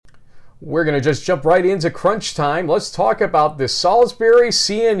We're going to just jump right into crunch time. Let's talk about the Salisbury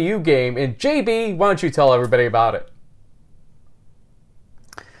CNU game. And JB, why don't you tell everybody about it?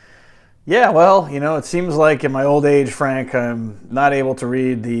 Yeah, well, it seems like in my old age, Frank, I'm not able to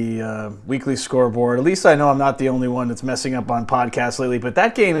read the weekly scoreboard. At least I know I'm not the only one that's messing up on podcasts lately. But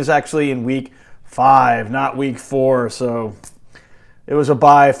that game is actually in week 5, not week 4. So it was a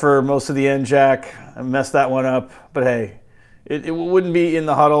bye for most of the NJAC. I messed that one up. But hey, it wouldn't be in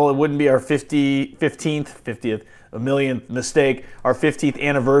the huddle. It wouldn't be our 50th, a millionth mistake, our 50th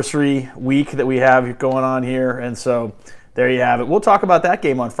anniversary week that we have going on here. And so there you have it. We'll talk about that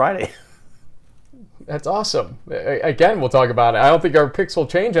game on Friday. That's awesome. Again, we'll talk about it. I don't think our picks will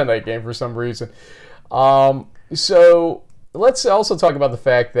change on that game for some reason. So let's also talk about the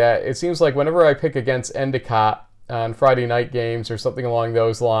fact that it seems like whenever I pick against Endicott on Friday night games or something along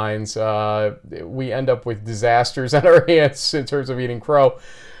those lines, we end up with disasters on our hands in terms of eating crow.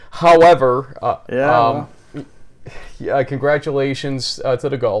 However, congratulations to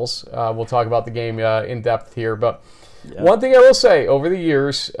the Gulls. We'll talk about the game in depth here, but one thing I will say, over the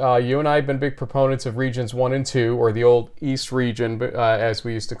years, you and I have been big proponents of Regions 1 and 2, or the old East Region, as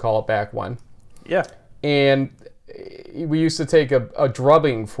we used to call it back when. Yeah. And we used to take a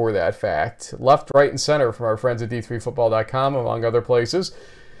drubbing for that fact, left, right, and center from our friends at D3Football.com, among other places.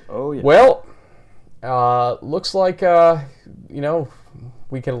 Oh, yeah. Well, looks like,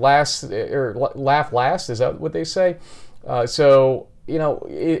 we can laugh last, is that what they say?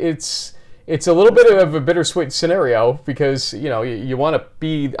 It's a little bit of a bittersweet scenario because, you want to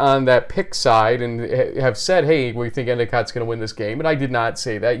be on that pick side and have said, hey, we think Endicott's going to win this game. And I did not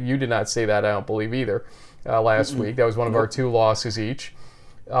say that. You did not say that, I don't believe, either, last week. That was one of our 2 losses each.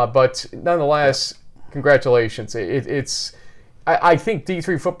 But nonetheless, congratulations. I think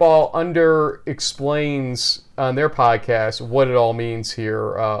D3 Football under-explains on their podcast what it all means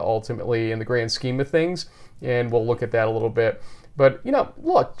here ultimately in the grand scheme of things. And we'll look at that a little bit. But,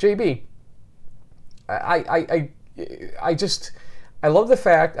 look, JB, I love the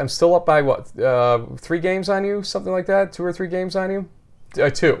fact I'm still up by 3 games on you, something like that, 2 or 3 games on you,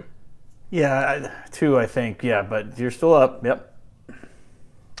 2. Yeah, 2 I think. Yeah, but you're still up. Yep.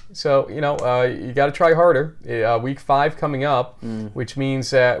 So you got to try harder. Week 5 coming up, which means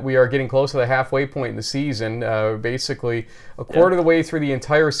that we are getting close to the halfway point in the season. Basically, a quarter of the way through the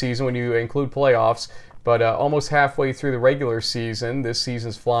entire season when you include playoffs, but almost halfway through the regular season. This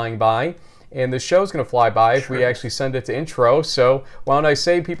season's flying by. And the show's going to fly by if we actually send it to intro. So why don't I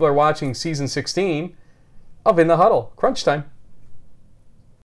say people are watching Season 16 of In the Huddle. Crunch time.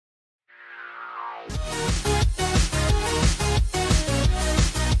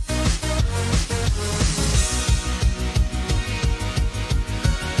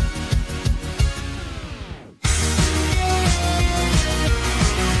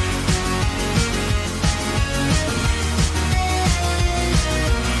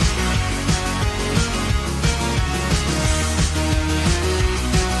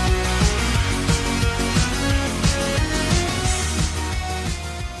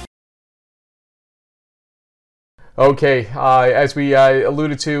 Okay, as we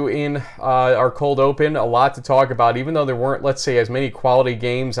alluded to in our cold open, a lot to talk about. Even though there weren't, let's say, as many quality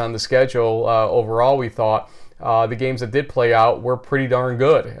games on the schedule overall, we thought the games that did play out were pretty darn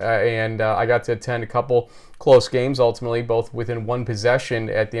good. And I got to attend a couple close games, ultimately, both within 1 possession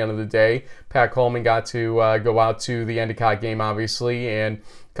at the end of the day. Pat Coleman got to go out to the Endicott game, obviously, and a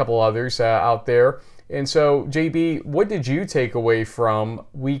couple others out there. And so, JB, what did you take away from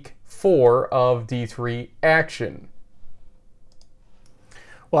Week 4 of D3 action?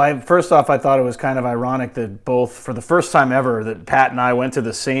 Well, first off, I thought it was kind of ironic that both, for the first time ever, that Pat and I went to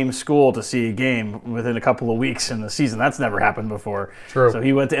the same school to see a game within a couple of weeks in the season. That's never happened before. True. So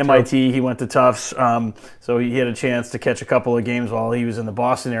he went to MIT, he went to Tufts, so he had a chance to catch a couple of games while he was in the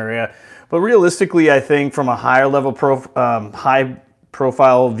Boston area. But realistically, I think from a higher level,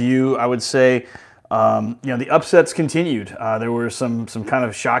 high-profile view, I would say, the upsets continued. There were some kind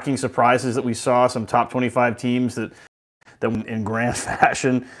of shocking surprises that we saw, some top 25 teams that went in grand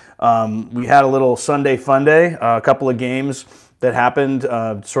fashion. We had a little Sunday fun day, a couple of games that happened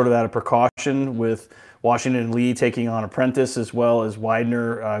sort of out of precaution, with Washington and Lee taking on Apprentice, as well as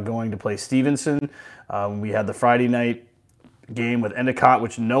Widener going to play Stevenson. We had the Friday night game with Endicott,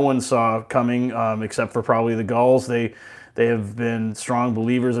 which no one saw coming except for probably the Gulls. They have been strong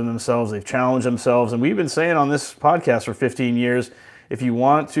believers in themselves. They've challenged themselves. And we've been saying on this podcast for 15 years, if you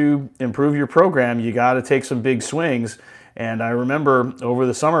want to improve your program, you got to take some big swings. And I remember over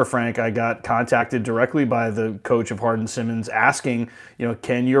the summer, Frank, I got contacted directly by the coach of Hardin Simmons asking,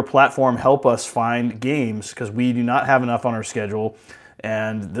 can your platform help us find games? Because we do not have enough on our schedule.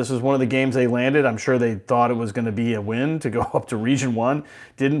 And this was one of the games they landed. I'm sure they thought it was going to be a win to go up to Region 1.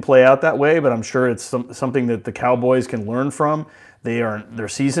 Didn't play out that way, but I'm sure it's something that the Cowboys can learn from. Their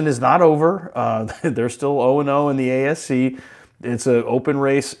season is not over. They're still 0-0 in the ASC. It's an open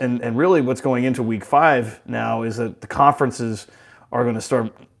race, and really what's going into Week 5 now is that the conferences are going to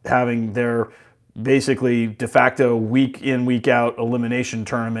start having their basically de facto week in, week out elimination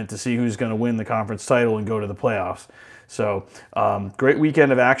tournament to see who's going to win the conference title and go to the playoffs. So great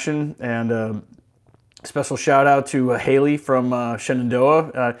weekend of action, and special shout out to Haley from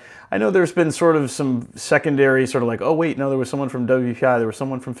Shenandoah. I know there's been sort of some secondary sort of like, oh wait, no, there was someone from WPI, there was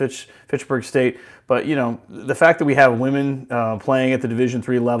someone from Fitchburg State, but the fact that we have women playing at the Division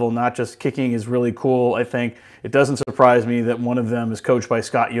III level, not just kicking, is really cool. I think it doesn't surprise me that one of them is coached by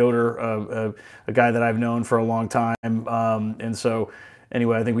Scott Yoder, a guy that I've known for a long time, and so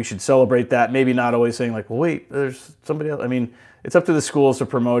anyway, I think we should celebrate that. Maybe not always saying like, well, wait, there's somebody else. I mean, it's up to the schools to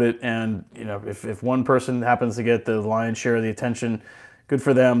promote it, and if one person happens to get the lion's share of the attention, good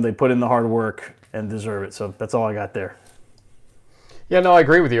for them. They put in the hard work and deserve it. So that's all I got there. Yeah, no, I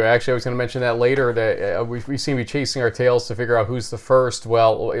agree with you. Actually, I was going to mention that later, that we seem to be chasing our tails to figure out who's the first.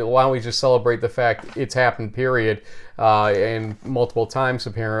 Well, why don't we just celebrate the fact it's happened, period, and multiple times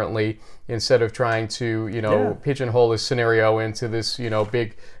apparently, instead of trying to, pigeonhole this scenario into this,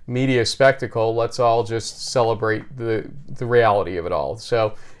 big media spectacle. Let's all just celebrate the reality of it all.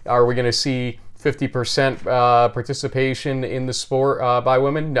 So are we going to see 50% participation in the sport by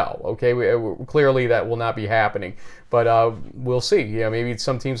women? No. Okay, clearly that will not be happening. But we'll see. Maybe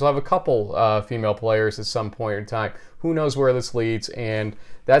some teams will have a couple female players at some point in time. Who knows where this leads? And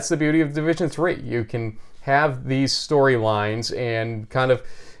that's the beauty of Division III. You can have these storylines and kind of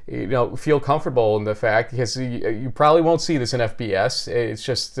feel comfortable in the fact, because you probably won't see this in FBS. It's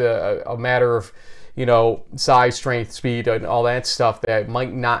just a matter of size, strength, speed, and all that stuff that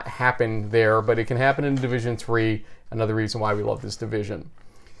might not happen there, but it can happen in Division III. Another reason why we love this division.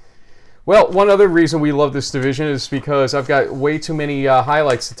 Well, one other reason we love this division is because I've got way too many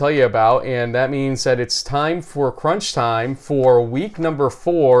highlights to tell you about, and that means that it's time for crunch time for week number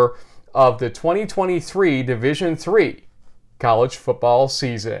 4 of the 2023 Division III college football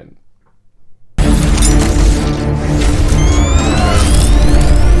season.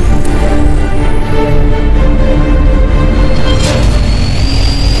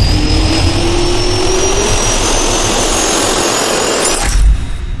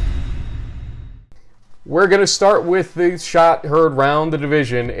 We're going to start with the shot heard round the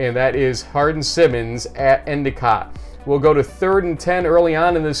division, and that is Hardin-Simmons at Endicott. We'll go to 3rd and 10 early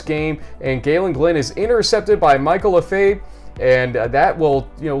on in this game, and Galen Glenn is intercepted by Michael Lefebvre, and that will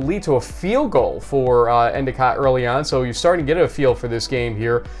lead to a field goal for Endicott early on. So you're starting to get a feel for this game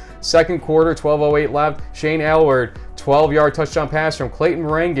here. Second quarter, 12:08 left. Shane Alward, 12-yard touchdown pass from Clayton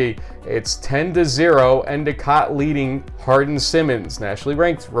Marengi. It's 10-0. Endicott leading Hardin-Simmons, nationally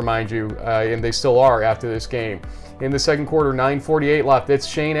ranked, remind you, and they still are after this game. In the second quarter, 9:48 left. It's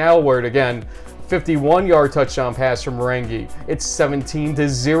Shane Alward again, 51-yard touchdown pass from Marengi. It's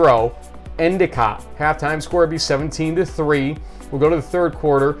 17-0. Endicott. Halftime score would be 17-3. We'll go to the third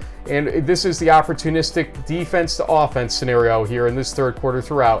quarter, and this is the opportunistic defense to offense scenario here in this third quarter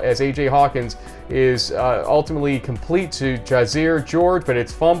throughout, as A.J. Hawkins is ultimately complete to Jazir George, but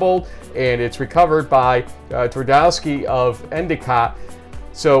it's fumbled, and it's recovered by Twardowski of Endicott.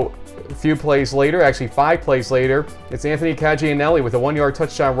 So a few plays later, actually 5 plays later, it's Anthony Caggianelli with a 1-yard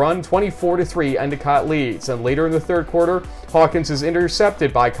touchdown run, 24-3, Endicott leads. And later in the third quarter, Hawkins is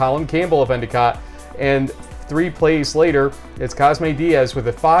intercepted by Colin Campbell of Endicott, and 3 plays later, it's Cosme Diaz with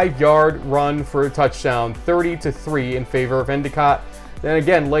a 5-yard run for a touchdown, 30-3 in favor of Endicott. Then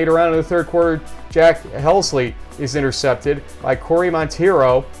again, later on in the third quarter, Jack Helsley is intercepted by Corey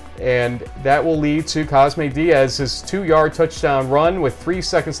Montero, and that will lead to Cosme Diaz's 2-yard touchdown run with 3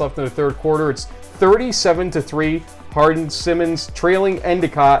 seconds left in the third quarter. It's 37-3, Hardin-Simmons trailing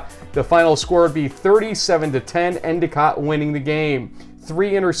Endicott. The final score would be 37-10, Endicott winning the game.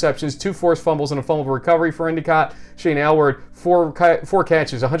 3 interceptions, 2 forced fumbles, and a fumble recovery for Endicott. Shane Alward, 4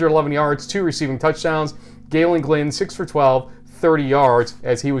 catches, 111 yards, 2 receiving touchdowns. Galen Glenn, 6 for 12, 30 yards,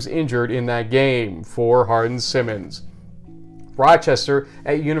 as he was injured in that game for Hardin-Simmons. Rochester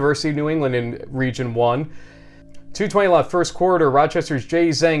at University of New England in Region 1. 2:20 left, first quarter. Rochester's Jay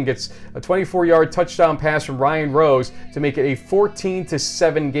Zeng gets a 24-yard touchdown pass from Ryan Rose to make it a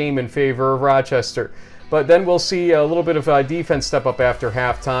 14-7 game in favor of Rochester. But then we'll see a little bit of defense step up after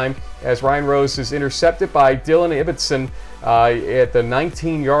halftime, as Ryan Rose is intercepted by Dylan Ibbotson at the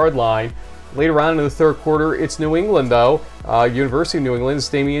 19-yard line. Later on in the third quarter, it's New England, though. University of New England's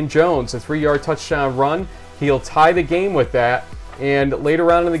Damian Jones, a 3-yard touchdown run. He'll tie the game with that. And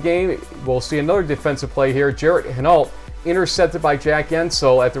later on in the game, we'll see another defensive play here. Jarrett Hinault intercepted by Jack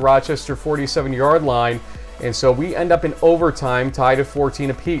Yensel at the Rochester 47-yard line. And so we end up in overtime, tied at 14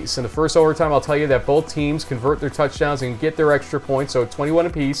 apiece. In the first overtime, I'll tell you that both teams convert their touchdowns and get their extra points, so 21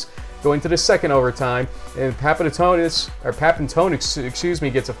 apiece. Going to the second overtime, and Papantone,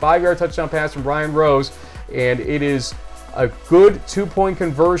 gets a 5-yard touchdown pass from Ryan Rose, and it is a good 2-point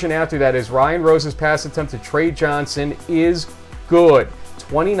conversion after that, as Ryan Rose's pass attempt to Trey Johnson is good.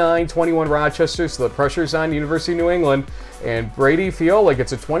 29-21 Rochester, so the pressure's on University of New England, and Brady Fiola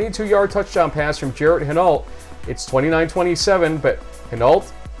gets a 22-yard touchdown pass from Jarrett Hinault. It's 29-27, but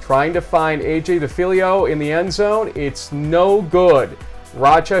Hinault trying to find A.J. DeFilio in the end zone. It's no good.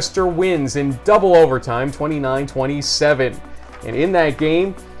 Rochester wins in double overtime, 29-27. And in that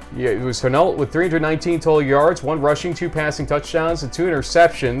game, it was Hinault with 319 total yards, 1 rushing, 2 passing touchdowns, and 2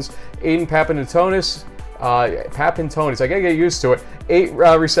 interceptions. Aiden Papantonis, I gotta get used to it. 8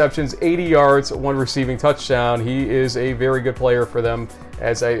 receptions, 80 yards, 1 receiving touchdown. He is a very good player for them,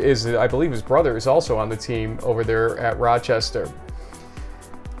 as I believe his brother is also on the team over there at Rochester.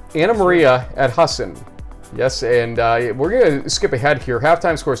 Anna Maria at Husson. Yes, and we're going to skip ahead here.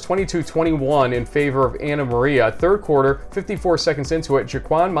 Halftime score is 22-21 in favor of Anna Maria. Third quarter, 54 seconds into it,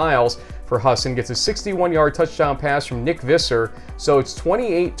 Jaquan Miles for Husson gets a 61-yard touchdown pass from Nick Visser. So it's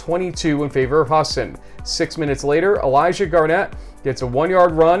 28-22 in favor of Husson. 6 minutes later, Elijah Garnett gets a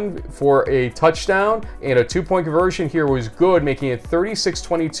 1-yard run for a touchdown, and a 2-point conversion here was good, making it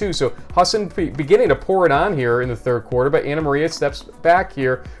 36-22. So Husson beginning to pour it on here in the third quarter, but Anna Maria steps back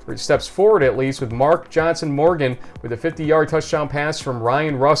here, or steps forward at least, with Mark Johnson Morgan with a 50-yard touchdown pass from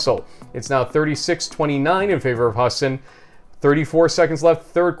Ryan Russell. It's now 36-29 in favor of Husson. 34 seconds left,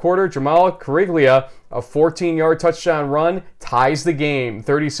 third quarter. Jamal Cariglia, a 14-yard touchdown run, ties the game,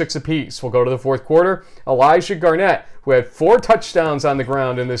 36 apiece. We'll go to the fourth quarter. Elijah Garnett, who had 4 touchdowns on the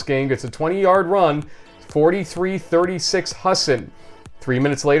ground in this game, gets a 20-yard run, 43-36 Husson. 3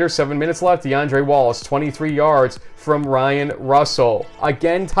 minutes later, 7 minutes left, DeAndre Wallace, 23 yards from Ryan Russell.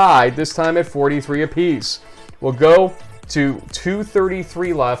 Again tied, this time at 43 apiece. We'll go to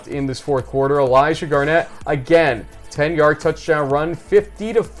 2:33 left in this fourth quarter. Elijah Garnett, again, 10-yard touchdown run,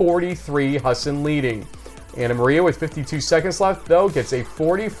 50-43, Husson leading. Anna Maria, with 52 seconds left, though, gets a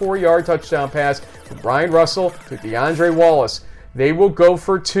 44-yard touchdown pass from Ryan Russell to DeAndre Wallace. They will go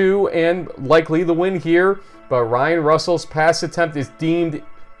for 2 and likely the win here, but Ryan Russell's pass attempt is deemed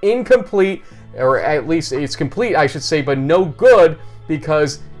incomplete, or at least it's complete, I should say, but no good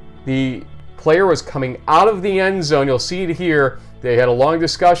because the player was coming out of the end zone. You'll see it here. They had a long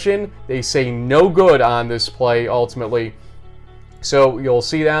discussion. They say no good on this play ultimately. So you'll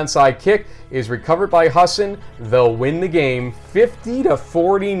see the onside kick is recovered by Husson. They'll win the game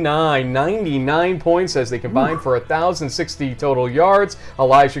 50-49, 99 points as they combine for 1,060 total yards.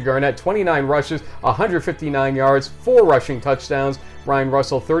 Elijah Garnett, 29 rushes, 159 yards, 4 rushing touchdowns. Ryan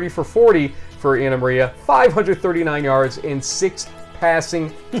Russell, 30 for 40 for Anna Maria, 539 yards and 6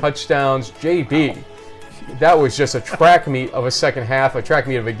 passing touchdowns. JB, that was just a track meet of a second half, a track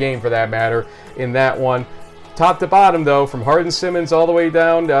meet of a game for that matter in that one. Top to bottom, though, from Hardin Simmons all the way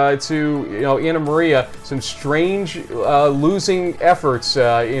down to Anna Maria, some strange losing efforts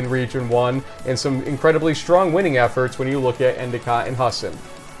in Region 1 and some incredibly strong winning efforts when you look at Endicott and Husson.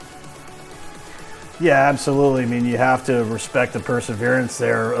 Yeah, absolutely. I mean, you have to respect the perseverance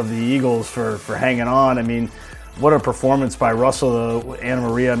there of the Eagles for hanging on. I mean, what a performance by Russell, though. Anna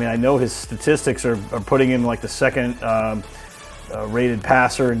Maria, I mean, I know his statistics are putting him like the second rated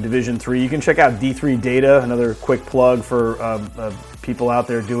passer in Division III. You can check out D3 Data, another quick plug for people out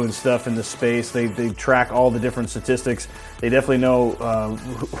there doing stuff in this space. They track all the different statistics. They definitely know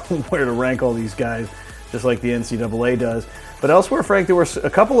where to rank all these guys, just like the NCAA does. But elsewhere, Frank, there were a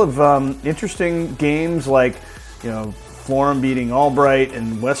couple of interesting games, like Florham beating Albright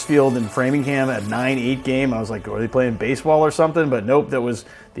and Westfield and Framingham at 9-8 game. I was like, are they playing baseball or something? But nope, that was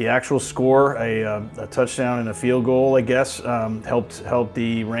the actual score. A touchdown and a field goal, I guess, helped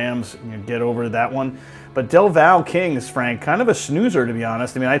the Rams get over that one. But Del Val Kings, Frank, kind of a snoozer, to be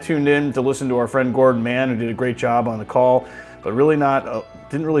honest. I mean, I tuned in to listen to our friend Gordon Mann, who did a great job on the call, but really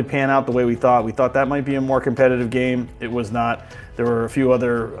didn't really pan out the way we thought. We thought that might be a more competitive game. It was not. There were a few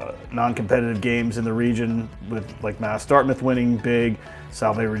other non-competitive games in the region, with like Mass Dartmouth winning big,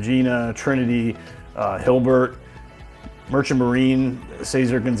 Salve Regina, Trinity, Hilbert, Merchant Marine,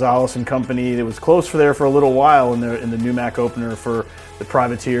 Cesar Gonzalez and company. It was close for a little while in the NUMAC opener for the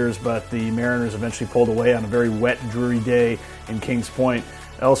Privateers, but the Mariners eventually pulled away on a very wet, dreary day in Kings Point.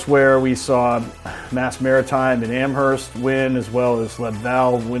 Elsewhere, we saw Mass Maritime and Amherst win, as well as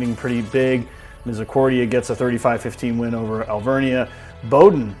Leadville winning pretty big. Misericordia gets a 35-15 win over Alvernia.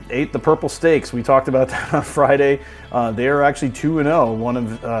 Bowdoin ate the Purple Stakes. We talked about that on Friday. They are actually 2-0, one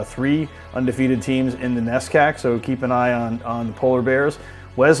of 3 undefeated teams in the NESCAC, so keep an eye on the Polar Bears.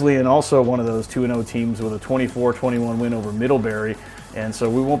 Wesleyan also one of those 2-0 teams with a 24-21 win over Middlebury, and so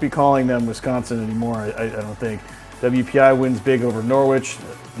we won't be calling them Wisconsin anymore, I don't think. WPI wins big over Norwich.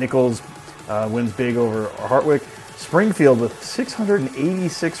 Nichols wins big over Hartwick. Springfield with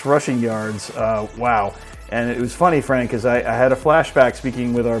 686 rushing yards. Wow. And it was funny, Frank, because I had a flashback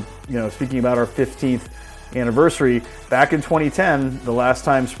speaking about our 15th anniversary. Back in 2010, the last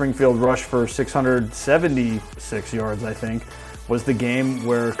time Springfield rushed for 676 yards, I think, was the game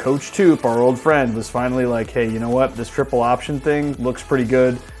where Coach Toop, our old friend, was finally like, hey, you know what? This triple option thing looks pretty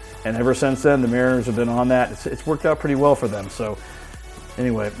good. And ever since then, the Mariners have been on that. It's worked out pretty well for them. So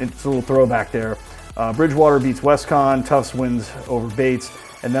anyway, it's a little throwback there. Bridgewater beats Westcon. Tufts wins over Bates.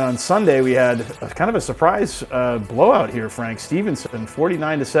 And then on Sunday, we had kind of a surprise blowout here, Frank. Stevenson,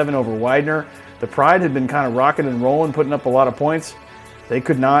 49-7 over Widener. The Pride had been kind of rocking and rolling, putting up a lot of points. They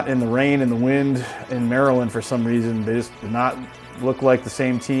could not, in the rain and the wind in Maryland for some reason. They just did not look like the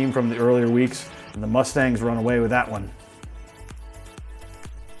same team from the earlier weeks. And the Mustangs run away with that one.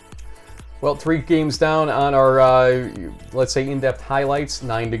 Well, 3 games down on our, let's say, in-depth highlights.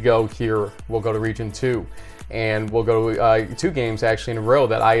 9 to go here. We'll go to Region 2. And we'll go to 2 games actually in a row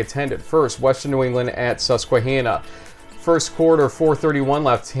that I attended. First, Western New England at Susquehanna. First quarter, 4:31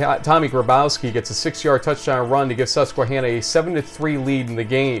 left. Tommy Grabowski gets a 6-yard touchdown run to give Susquehanna a 7-3 lead in the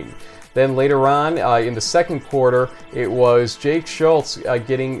game. Then later on in the second quarter, it was Jake Schultz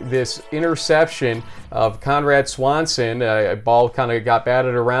getting this interception of Conrad Swanson. A ball kind of got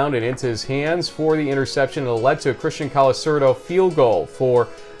batted around and into his hands for the interception, and it led to a Christian Colasurdo field goal for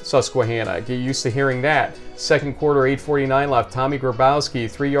Susquehanna. Get used to hearing that. Second quarter, 8:49 left. Tommy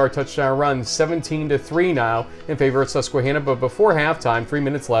Grabowski, 3-yard touchdown run, 17-3 now in favor of Susquehanna. But before halftime, 3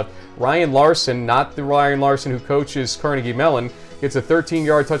 minutes left, Ryan Larson, not the Ryan Larson who coaches Carnegie Mellon, gets a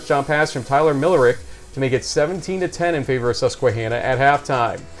 13-yard touchdown pass from Tyler Millerick to make it 17-10 in favor of Susquehanna at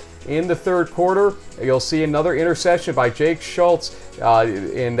halftime. In the third quarter, you'll see another interception by Jake Schultz,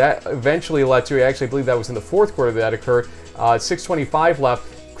 and that eventually led to, actually I believe that was in the fourth quarter that occurred, 6:25 left.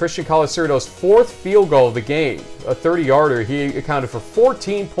 Christian Colasurdo's 4th field goal of the game, a 30-yarder. He accounted for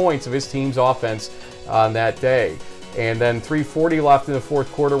 14 points of his team's offense on that day. And then 3:40 left in the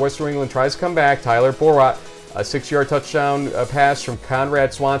fourth quarter. Western New England tries to come back. Tyler Borat, a 6-yard touchdown pass from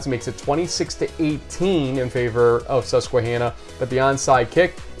Conrad Swanson, makes it 26-18 in favor of Susquehanna. But the onside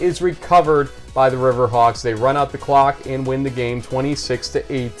kick is recovered by the Riverhawks. They run out the clock and win the game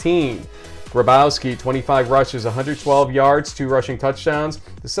 26-18. Grabowski, 25 rushes, 112 yards, 2 rushing touchdowns.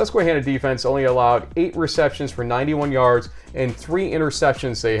 The Susquehanna defense only allowed 8 receptions for 91 yards and 3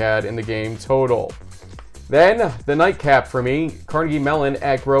 interceptions they had in the game total. Then, the nightcap for me, Carnegie Mellon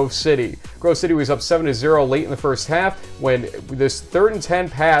at Grove City. Grove City was up 7-0 late in the first half when this 3rd and 10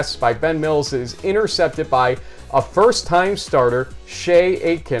 pass by Ben Mills is intercepted by a first-time starter, Shea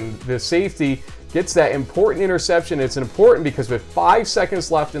Aitken. The safety gets that important interception. It's important because with 5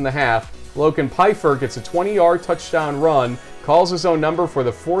 seconds left in the half, Logan Pfeiffer gets a 20-yard touchdown run, calls his own number for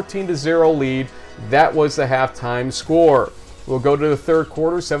the 14-0 lead. That was the halftime score. We'll go to the third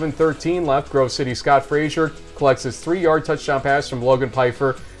quarter, 7:13 left. Grove City Scott Frazier collects his 3-yard touchdown pass from Logan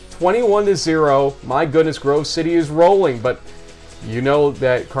Pfeiffer, 21-0. My goodness, Grove City is rolling, but you know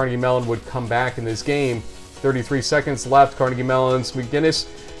that Carnegie Mellon would come back in this game. 33 seconds left. Carnegie Mellon's McGinnis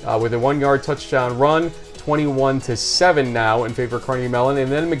with a 1-yard touchdown run. 21-7 now in favor of Carnegie Mellon.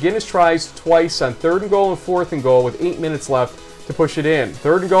 And then McGinnis tries twice on 3rd and goal and 4th and goal with 8 minutes left to push it in.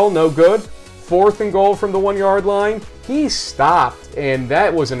 3rd and goal, no good. 4th and goal from the 1-yard line. He stopped, and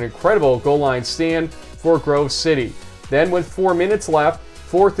that was an incredible goal line stand for Grove City. Then with 4 minutes left,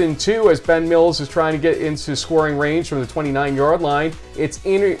 4th and 2 as Ben Mills is trying to get into scoring range from the 29-yard line. It's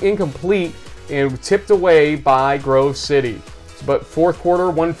incomplete and tipped away by Grove City. But fourth quarter,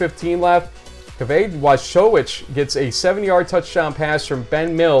 1:15 left. Kaveh Washowicz gets a 7-yard touchdown pass from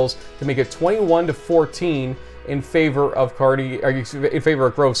Ben Mills to make it 21-14 in favor of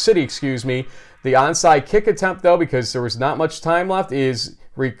Grove City, The onside kick attempt, though, because there was not much time left, is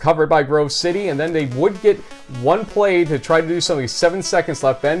recovered by Grove City, and then they would get one play to try to do something. 7 seconds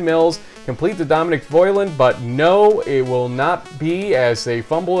left. Ben Mills complete to Dominic Voiland, but no, it will not be as they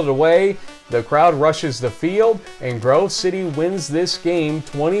fumble it away. The crowd rushes the field, and Grove City wins this game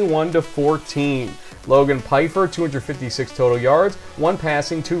 21-14. Logan Pfeiffer, 256 total yards, 1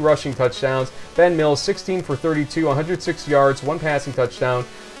 passing, 2 rushing touchdowns. Ben Mills, 16 for 32, 106 yards, 1 passing touchdown,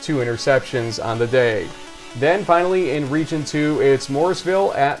 2 interceptions on the day. Then finally in Region 2, it's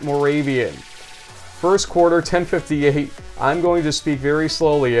Morrisville at Moravian. First quarter, 10:58. I'm going to speak very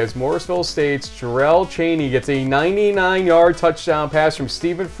slowly as Morrisville State's Jarrell Cheney gets a 99-yard touchdown pass from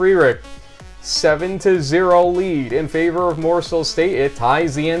Stephen Freerick. 7-0 lead in favor of Morrisville State. It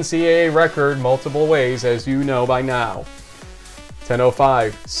ties the NCAA record multiple ways, as you know by now.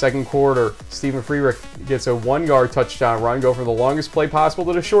 10:05, second quarter. Stephen Freerick gets a 1-yard touchdown run. Go from the longest play possible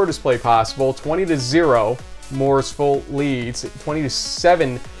to the shortest play possible. 20-0. Morrisville leads.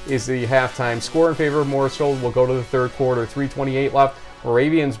 20-7 is the halftime score in favor of Morrisville. We'll go to the third quarter. 3:28 left.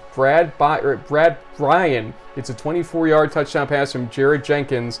 Moravian's Brad Bryan gets a 24-yard touchdown pass from Jared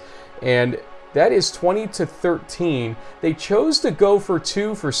Jenkins, and that is 20-13. They chose to go for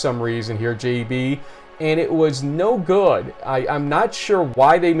 2 for some reason here, JB, and it was no good. I'm not sure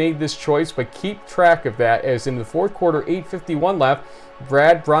why they made this choice, but keep track of that, as in the fourth quarter, 8:51 left,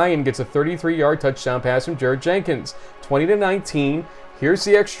 Brad Bryan gets a 33-yard touchdown pass from Jared Jenkins. 20-19. Here's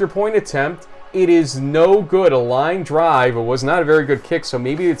the extra point attempt. It is no good. A line drive. It was not a very good kick, so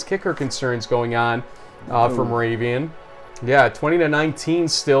maybe it's kicker concerns going on for Moravian. Yeah, 20-19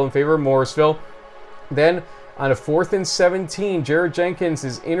 still in favor of Morrisville. Then on a 4th and 17, Jared Jenkins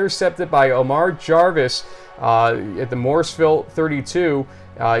is intercepted by Omar Jarvis at the Morrisville 32.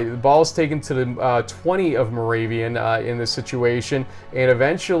 The ball is taken to the 20 of Moravian in this situation, and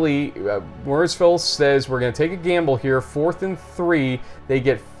eventually Morrisville says, we're going to take a gamble here. 4th and 3. They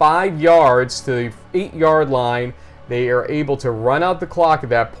get 5 yards to the 8-yard line. They are able to run out the clock at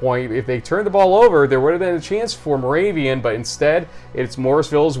that point. If they turned the ball over, there would have been a chance for Moravian, but instead, it's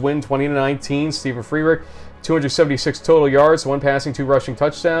Morrisville's win, 20-19. Stephen Freerick, 276 total yards, 1 passing, 2 rushing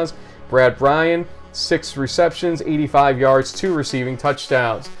touchdowns. Brad Bryan, 6 receptions, 85 yards, 2 receiving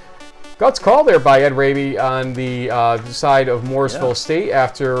touchdowns. Guts call there by Ed Raby on the side of Morrisville State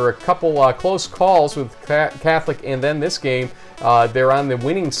after a couple close calls with Catholic, and then this game, they're on the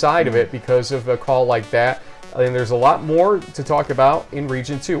winning side of it because of a call like that. And there's a lot more to talk about in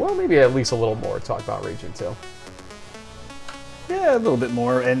Region 2. Well, maybe at least a little more to talk about Region 2. Yeah, a little bit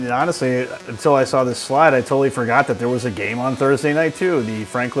more. And honestly, until I saw this slide, I totally forgot that there was a game on Thursday night too. The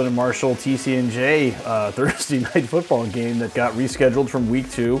Franklin and Marshall TC&J Thursday night football game that got rescheduled from week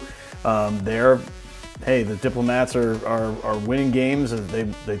 2. The Diplomats are winning games.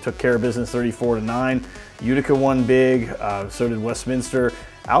 They took care of business 34-9. Utica won big. So did Westminster.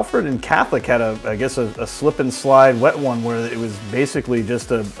 Alfred and Catholic had a slip and slide wet one where it was basically just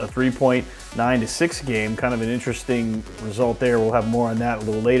a 3.9-6 game. Kind of an interesting result there. We'll have more on that a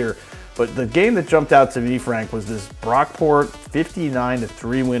little later. But the game that jumped out to me, Frank, was this Brockport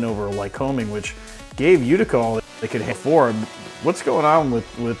 59-3 win over Lycoming, which gave Utica all they could hit for. What's going on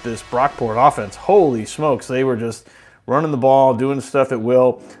with this Brockport offense? Holy smokes, they were just running the ball, doing stuff at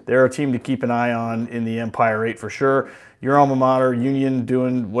will. They're a team to keep an eye on in the Empire 8 for sure. Your alma mater, Union,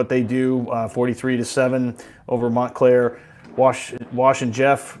 doing what they do, 43-7 over Montclair. Wash and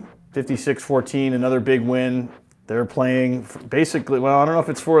Jeff, 56-14, another big win. They're playing basically, well, I don't know if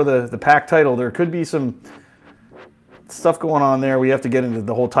it's for the PAC title. There could be some stuff going on there. We have to get into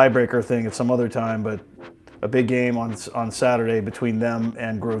the whole tiebreaker thing at some other time, but a big game on Saturday between them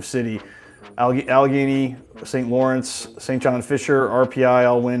and Grove City. Allegheny, St. Lawrence, St. John Fisher, RPI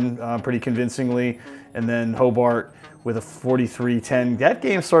all win pretty convincingly, and then Hobart with a 43-10. That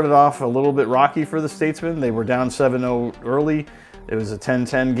game started off a little bit rocky for the Statesmen. They were down 7-0 early. It was a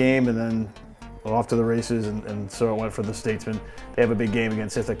 10-10 game, and then off to the races, and so it went for the Statesmen. They have a big game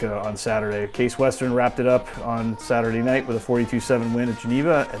against Ithaca on Saturday. Case Western wrapped it up on Saturday night with a 42-7 win at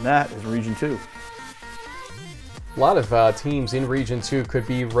Geneva, and that is Region 2. A lot of teams in Region 2 could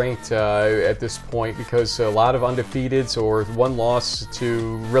be ranked at this point because a lot of undefeateds or one loss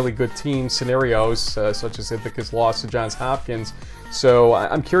to really good team scenarios, such as Ithaca's loss to Johns Hopkins. So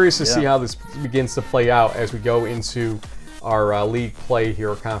I'm curious to see how this begins to play out as we go into our league play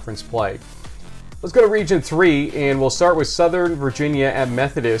here, conference play. Let's go to Region 3, and we'll start with Southern Virginia at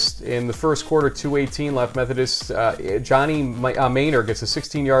Methodist. In the first quarter, 2:18 left. Methodist, Johnny Maynard gets a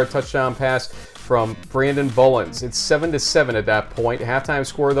 16-yard touchdown pass from Brandon Bullens. It's 7-7 at that point. Halftime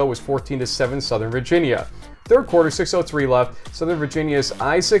score, though, was 14-7 Southern Virginia. Third quarter, 6:03 left. Southern Virginia's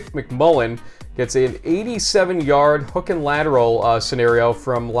Isaac McMullen gets an 87-yard hook and lateral scenario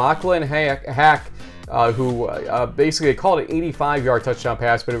from Lachlan Hack, who basically called it an 85-yard touchdown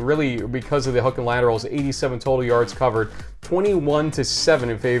pass, but it really, because of the hook and laterals, 87 total yards covered, 21-7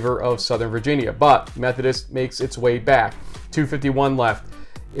 in favor of Southern Virginia. But Methodist makes its way back. 2:51 left.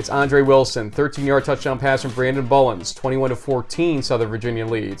 It's Andre Wilson, 13-yard touchdown pass from Brandon Bullens, 21-14 Southern Virginia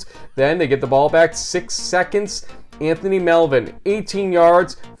leads. Then they get the ball back, 6 seconds. Anthony Melvin, 18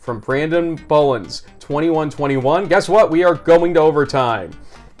 yards from Brandon Bullens, 21-21. Guess what? We are going to overtime.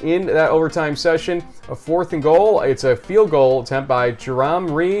 in that overtime session. A 4th and goal. It's a field goal attempt by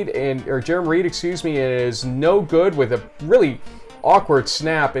Jerome Reed, and it is no good with a really awkward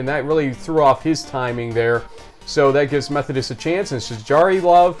snap, and that really threw off his timing there. So that gives Methodist a chance, and it's just Jari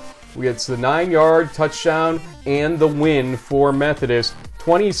Love gets the 9-yard touchdown and the win for Methodist,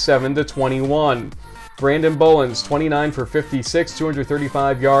 27-21. Brandon Bullens, 29 for 56,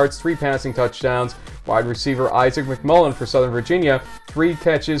 235 yards, 3 passing touchdowns. Wide receiver Isaac McMullen for Southern Virginia, 3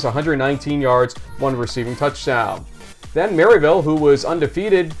 catches, 119 yards, 1 receiving touchdown. Then Maryville, who was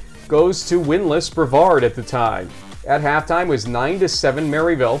undefeated, goes to winless Brevard at the time. At halftime was 9-7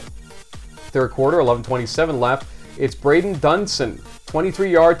 Maryville. Third quarter, 11:27 left. It's Braden Dunson,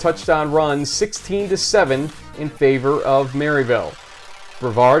 23-yard touchdown run, 16-7 in favor of Maryville.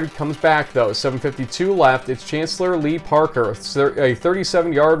 Brevard comes back though, 7:52 left. It's Chancellor Lee Parker, a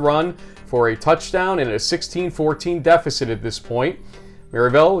 37-yard run for a touchdown and a 16-14 deficit at this point.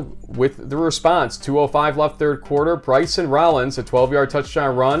 Maryville with the response, 2:05 left third quarter. Bryson Rollins, a 12-yard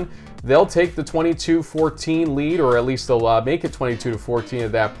touchdown run. They'll take the 22-14 lead, or at least they'll make it 22-14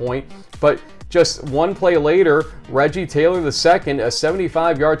 at that point. But just one play later, Reggie Taylor II, a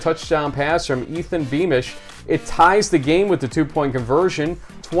 75-yard touchdown pass from Ethan Beamish. It ties the game with the 2-point conversion,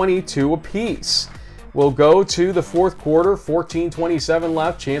 22 apiece. We'll go to the fourth quarter, 14:27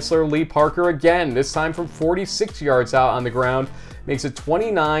 left. Chancellor Lee Parker again, this time from 46 yards out on the ground, makes it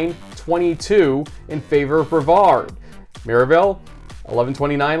 29-22 in favor of Brevard. Maryville,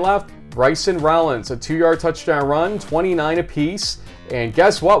 11:29 left. Bryson Rollins, a 2-yard touchdown run, 29 apiece. And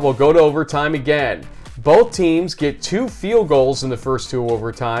guess what? We'll go to overtime again. Both teams get 2 field goals in the first 2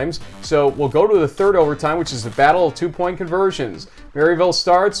 overtimes. So we'll go to the third overtime, which is the battle of 2-point conversions. Maryville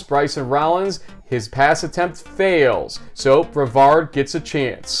starts. Bryson Rollins, his pass attempt fails. So Brevard gets a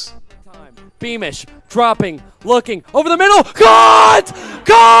chance. Beamish, dropping, looking, over the middle. Caught!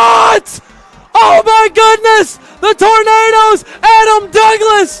 Caught! Oh my goodness! The Tornadoes! Adam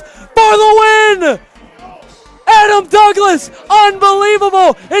Douglas for the win! Adam Douglas,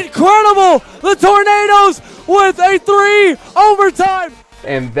 unbelievable, incredible. The Tornadoes with a 3 overtime.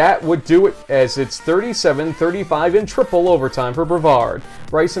 And that would do it, as it's 37-35 in triple overtime for Brevard.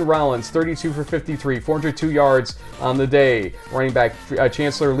 Bryson Rollins, 32 for 53, 402 yards on the day. Running back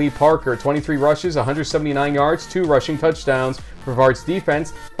Chancellor Lee Parker, 23 rushes, 179 yards, 2 rushing touchdowns. Brevard's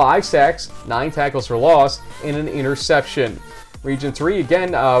defense, 5 sacks, 9 tackles for loss, and an interception. Region 3,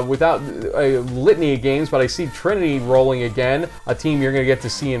 again, without a litany of games, but I see Trinity rolling again, a team you're going to get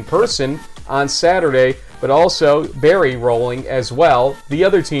to see in person on Saturday, but also Barry rolling as well, the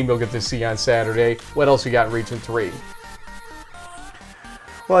other team you'll get to see on Saturday. What else you got in Region 3?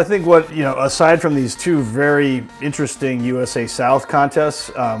 Well, I think aside from these 2 very interesting USA South contests,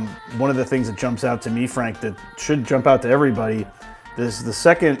 one of the things that jumps out to me, Frank, that should jump out to everybody, is the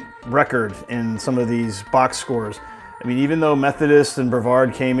second record in some of these box scores. I mean, even though Methodist and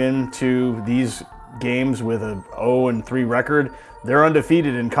Brevard came into these games with a 0-3 record, they're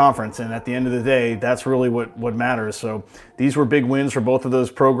undefeated in conference, and at the end of the day, that's really what matters. So these were big wins for both of those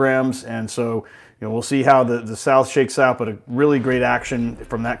programs, and so we'll see how the South shakes out, but a really great action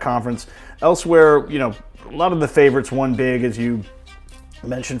from that conference. Elsewhere, a lot of the favorites won big, as you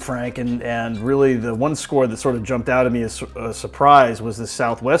mentioned, Frank, and really the one score that sort of jumped out at me as a surprise was the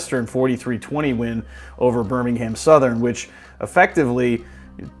Southwestern 43-20 win over Birmingham Southern, which effectively,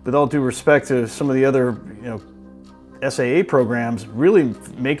 with all due respect to some of the other SAA programs, really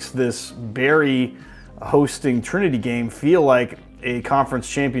makes this Barry hosting Trinity game feel like a conference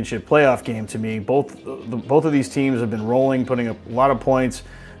championship playoff game to me. Both of these teams have been rolling, putting up a lot of points.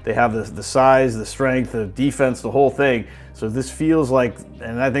 They have the size, the strength, the defense, the whole thing. So this feels like,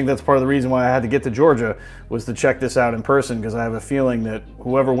 and I think that's part of the reason why I had to get to Georgia, was to check this out in person, because I have a feeling that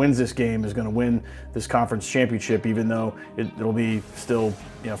whoever wins this game is going to win this conference championship, even though it'll be still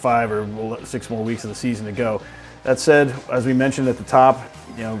 5 or 6 more weeks of the season to go. That said, as we mentioned at the top,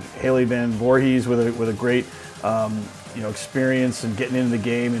 Haley Van Voorhees with a great experience and getting into the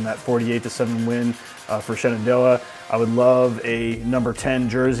game in that 48-7 win for Shenandoah. I would love a number 10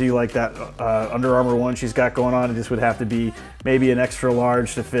 jersey like that Under Armour one she's got going on. It just would have to be maybe an extra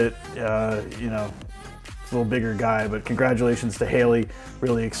large to fit, it's a little bigger guy. But congratulations to Haley.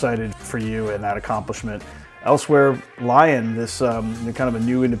 Really excited for you and that accomplishment. Elsewhere, Lion, this kind of a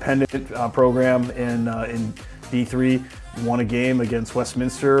new independent program in D3, won a game against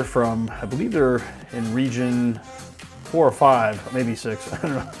Westminster from, I believe they're in Region 4 or 5, maybe 6. I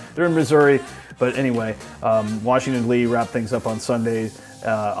don't know. They're in Missouri. But anyway, Washington Lee wrapped things up on Sunday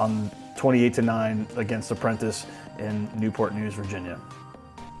on 28-9 against Apprentice in Newport News, Virginia.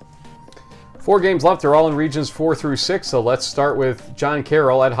 4 games left. They're all in regions 4 through 6. So let's start with John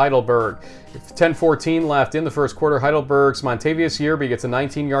Carroll at Heidelberg. 10:14 left in the first quarter. Heidelberg's Montavious Yerby gets a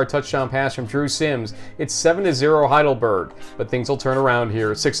 19-yard touchdown pass from Drew Sims. It's 7-0 Heidelberg, but things will turn around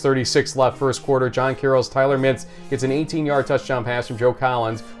here. 6:36 left first quarter. John Carroll's Tyler Mintz gets an 18-yard touchdown pass from Joe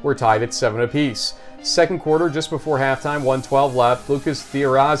Collins. We're tied at 7 apiece. Second quarter, just before halftime, 1:12 left. Lucas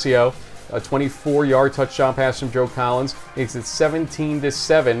D'Orazio, a 24-yard touchdown pass from Joe Collins, makes it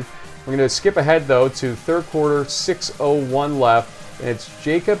 17-7. We're going to skip ahead, though, to third quarter, 6:01 left. And it's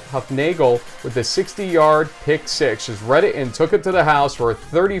Jacob Hufnagel with a 60-yard pick six. Just read it and took it to the house for a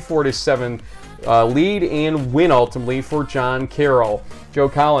 34-7 lead and win ultimately for John Carroll. Joe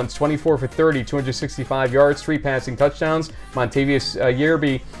Collins, 24 for 30, 265 yards, 3 passing touchdowns. Montavious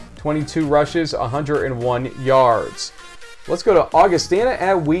Yerby, 22 rushes, 101 yards. Let's go to Augustana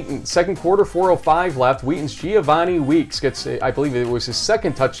at Wheaton. Second quarter, 4:05 left. Wheaton's Giovanni Weeks gets, I believe it was his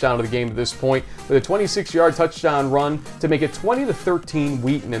second touchdown of the game at this point, with a 26-yard touchdown run to make it 20-13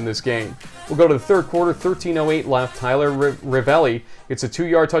 Wheaton in this game. We'll go to the third quarter, 13:08 left. Tyler Rivelli gets a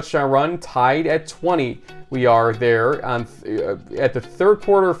 2-yard touchdown run, tied at 20. We are there on at the third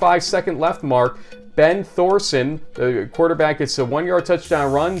quarter, 5-second left mark. Ben Thorson, the quarterback, gets a 1-yard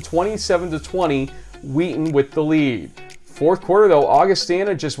touchdown run, 27-20. Wheaton with the lead. Fourth quarter, though,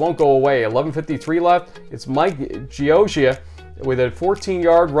 Augustana just won't go away. 11:53 left. It's Mike Giogia with a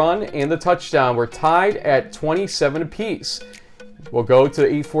 14-yard run and the touchdown. We're tied at 27 apiece. We'll go to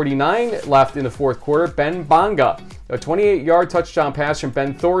 8:49 left in the fourth quarter. Ben Bonga, a 28-yard touchdown pass from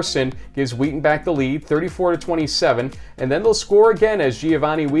Ben Thorson, gives Wheaton back the lead, 34-27. And then they'll score again as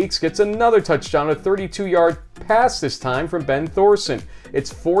Giovanni Weeks gets another touchdown, a 32-yard pass this time from Ben Thorson.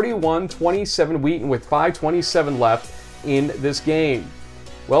 It's 41-27 Wheaton with 5:27 left in this game.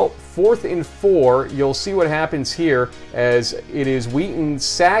 Well, 4th and 4, you'll see what happens here as it is Wheaton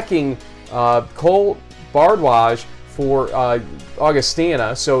sacking Cole Bardwaj for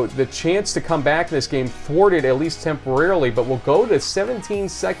Augustana. So the chance to come back in this game thwarted at least temporarily, but we'll go to 17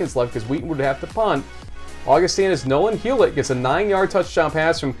 seconds left because Wheaton would have to punt. Augustana's Nolan Hewlett gets a 9-yard touchdown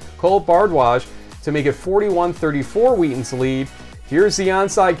pass from Cole Bardwaj to make it 41-34 Wheaton's lead. Here's the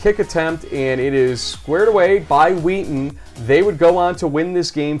onside kick attempt, and it is squared away by Wheaton. They would go on to win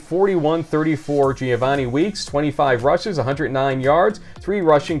this game 41-34. Giovanni Weeks, 25 rushes, 109 yards, 3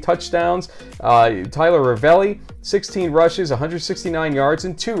 rushing touchdowns. Tyler Rivelli, 16 rushes, 169 yards,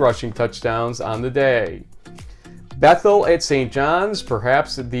 and 2 rushing touchdowns on the day. Bethel at St. John's,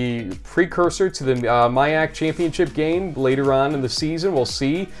 perhaps the precursor to the MIAC championship game later on in the season. We'll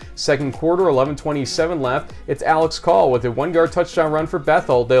see. Second quarter, 11:27 left. It's Alex Call with a 1-yard touchdown run for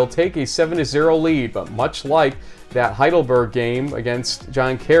Bethel. They'll take a 7-0 lead, but much like that Heidelberg game against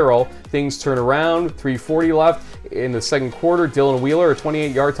John Carroll, things turn around. 3:40 left in the second quarter. Dylan Wheeler, a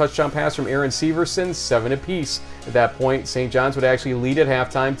 28-yard touchdown pass from Aaron Severson, 7 apiece. At that point, St. John's would actually lead at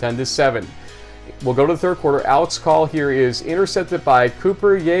halftime, 10-7. We'll go to the third quarter. Alex Call here is intercepted by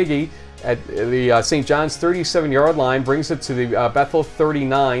Cooper Yagi at the St. John's 37-yard line, brings it to the Bethel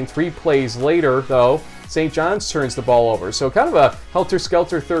 39. 3 plays later, though, St. John's turns the ball over. So kind of a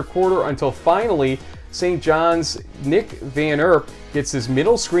helter-skelter third quarter until finally St. John's Nick Van Erp gets his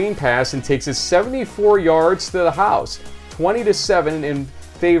middle screen pass and takes it 74 yards to the house, 20-7 in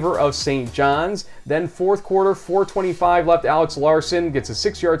favor of St. John's. Then fourth quarter, 4:25 left. Alex Larson gets a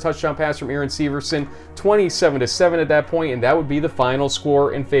 6-yard touchdown pass from Aaron Severson, 27-7 at that point, and that would be the final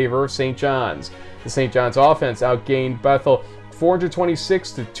score in favor of St. John's. The St. John's offense outgained Bethel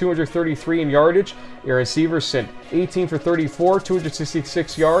 426 to 233 in yardage. Aaron Severson, 18 for 34,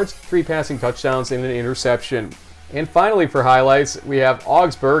 266 yards, 3 passing touchdowns, and an interception. And finally, for highlights, we have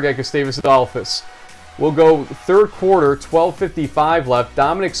Augsburg at Gustavus Adolphus. We'll go third quarter, 12:55 left.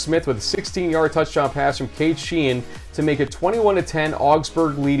 Dominic Smith with a 16-yard touchdown pass from Cade Sheehan to make it 21-10,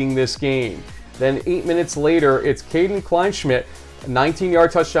 Augsburg leading this game. Then 8 minutes later, it's Caden Kleinschmidt, a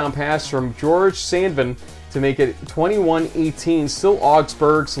 19-yard touchdown pass from George Sandvin to make it 21-18, still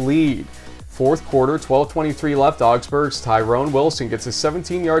Augsburg's lead. Fourth quarter, 12:23 left. Augsburg's Tyrone Wilson gets a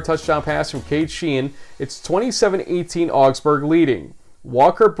 17-yard touchdown pass from Cade Sheehan. It's 27-18, Augsburg leading.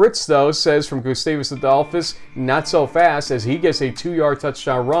 Walker Britz, though, says from Gustavus Adolphus, not so fast, as he gets a 2-yard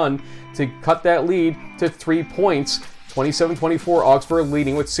touchdown run to cut that lead to 3 points. 27-24, Augsburg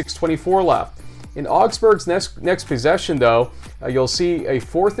leading with 6:24 left. In Augsburg's next possession, though, you'll see a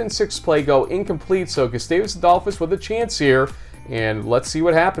 4th and 6 play go incomplete, so Gustavus Adolphus with a chance here, and let's see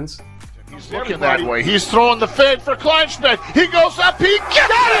what happens. He's looking that way. He's throwing the fade for Kleinschmidt. He goes up. He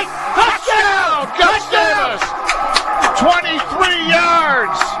got it! Touchdown! Gustavus! 23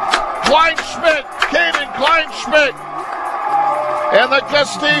 yards. Kleinschmidt, Caden Kleinschmidt. And the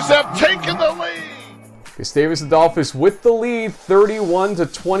Gustavs have taken the lead. Gustavus Adolphus with the lead,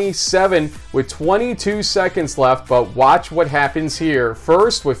 31-27, with 22 seconds left. But watch what happens here.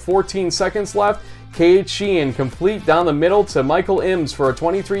 First, with 14 seconds left, Cade Sheehan complete down the middle to Michael Imms for a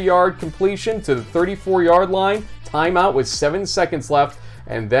 23-yard completion to the 34-yard line. Timeout with 7 seconds left,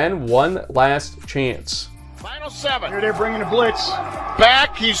 and then one last chance. Final 7. Here they're bringing a blitz.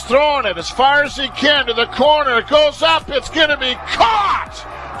 Back, he's throwing it as far as he can to the corner. It goes up, it's going to be caught!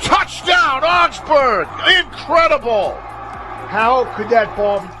 Touchdown, Augsburg! Incredible! How could that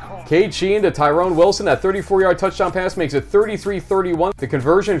ball be caught? Cade Sheehan to Tyrone Wilson. That 34-yard touchdown pass makes it 33-31. The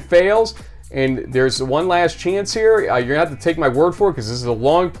conversion fails, and there's one last chance here. You're going to have to take my word for it because this is a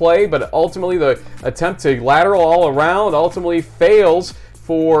long play, but ultimately the attempt to lateral all around ultimately fails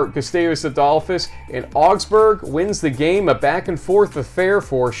for Gustavus Adolphus, and Augsburg wins the game. A back-and-forth affair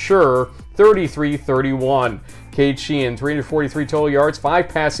for sure, 33-31. Cade Sheehan, 343 total yards, 5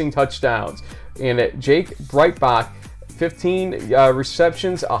 passing touchdowns. And Jake Breitbach, 15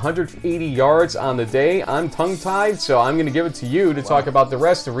 receptions, 180 yards on the day. I'm tongue-tied, so I'm going to give it to you to talk about the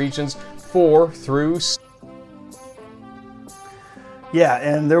rest of regions 4 through 6. Yeah,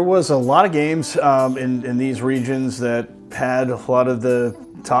 and there was a lot of games in these regions that had a lot of the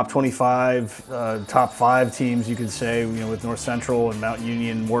top 25, top 5 teams, you could say, with North Central and Mount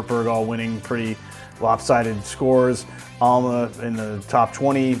Union, Wartburg all winning pretty lopsided scores. Alma in the top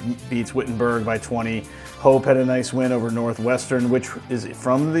 20 beats Wittenberg by 20. Hope had a nice win over Northwestern, which is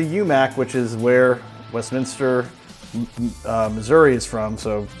from the UMAC, which is where Westminster, Missouri is from.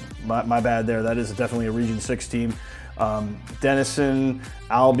 So my bad there. That is definitely a Region 6 team. Denison,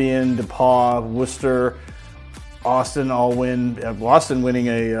 Albion, DePauw, Worcester, Austin all win. Austin winning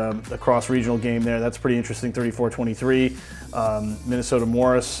a cross-regional game there. That's pretty interesting, 34-23. Minnesota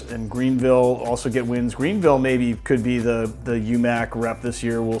Morris and Greenville also get wins. Greenville maybe could be the UMAC rep this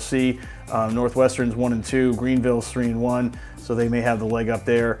year. We'll see. Northwestern's 1-2. Greenville's 3-1, so they may have the leg up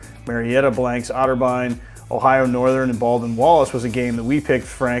there. Marietta blanks Otterbein. Ohio Northern and Baldwin Wallace was a game that we picked,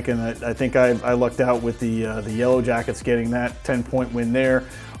 Frank, and I think I lucked out with the Yellow Jackets getting that 10-point win there.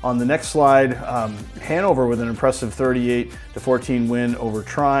 On the next slide, Hanover with an impressive 38-14 win over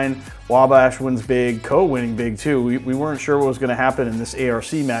Trine. Wabash wins big, Co winning big too. We weren't sure what was going to happen in this ARC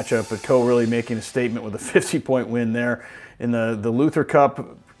matchup, but Co really making a statement with a 50-point win there. In the Luther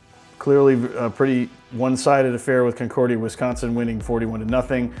Cup, clearly a pretty one-sided affair with Concordia, Wisconsin winning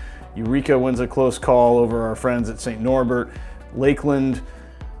 41-0. Eureka wins a close call over our friends at St. Norbert. Lakeland,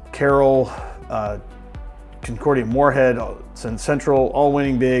 Carroll, Concordia Moorhead, Central, all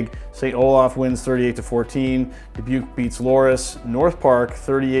winning big. St. Olaf wins 38-14. Dubuque beats Loris. North Park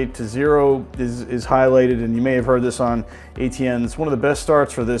 38-0 is highlighted, and you may have heard this on ATN. It's one of the best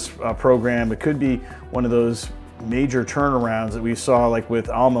starts for this program. It could be one of those major turnarounds that we saw, like with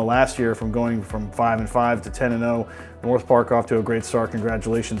Alma last year, from going from 5-5 to 10-0. North Park off to a great start.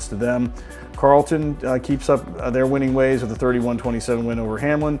 Congratulations to them. Carleton keeps up their winning ways with a 31-27 win over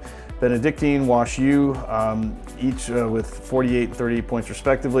Hamlin. Benedictine, Wash U, each with 48 and 38 points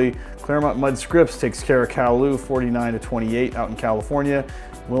respectively. Claremont Mud Scripps takes care of Kowloon 49-28 out in California.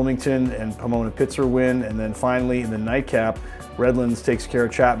 Wilmington and Pomona Pitzer win. And then finally in the nightcap, Redlands takes care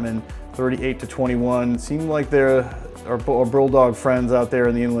of Chapman 38-21. Seemed like our Bulldog friends out there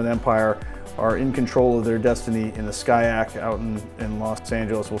in the Inland Empire are in control of their destiny in the SCIAC out in Los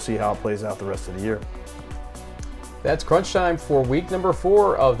Angeles. We'll see how it plays out the rest of the year. That's crunch time for week number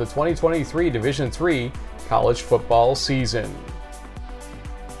 4 of the 2023 Division III college football season.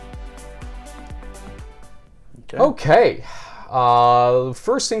 Okay.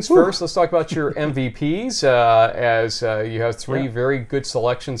 First things first, let's talk about your MVPs, as you have 3 very good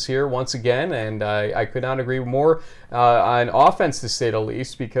selections here once again, and I could not agree more on offense, to say the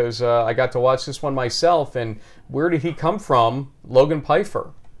least, because I got to watch this one myself, and where did he come from? Logan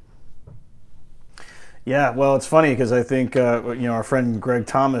Pfeiffer. Yeah, well, it's funny because I think our friend Greg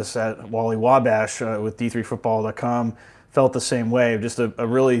Thomas at Wally Wabash with D3Football.com felt the same way. Just a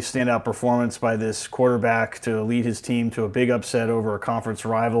really standout performance by this quarterback to lead his team to a big upset over a conference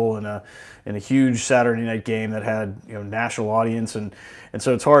rival in a huge Saturday night game that had national audience, and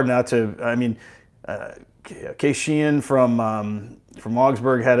so it's hard not to. I mean, Cade Sheehan from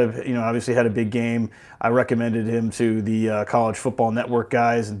Augsburg had obviously had a big game. I recommended him to the College Football Network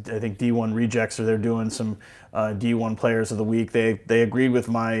guys, and I think D1 Rejects are there doing some D1 Players of the Week. They agreed with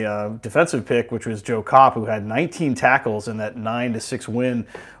my defensive pick, which was Joe Kopp, who had 19 tackles in that 9-6 win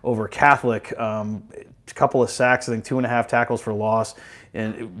over Catholic. A couple of sacks, I think 2.5 tackles for loss,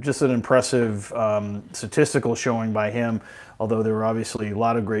 and just an impressive statistical showing by him. Although there were obviously a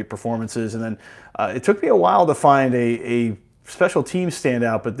lot of great performances, and then it took me a while to find a special teams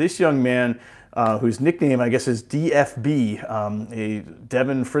standout, but this young man, whose nickname I guess is D3FB, a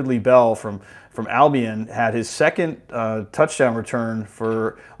Devin Fridley Bell from Albion, had his second touchdown return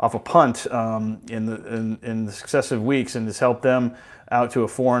off a punt in the successive weeks, and has helped them out to a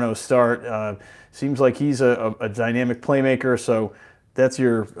 4-0 start. Seems like he's a dynamic playmaker. So that's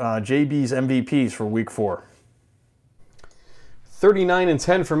your JB's MVPs for Week 4.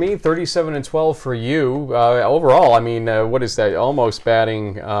 39-10 for me, 37-12 for you. Overall, I mean, what is that? Almost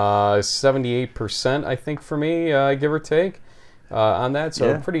batting 78%, I think, for me, give or take, on that.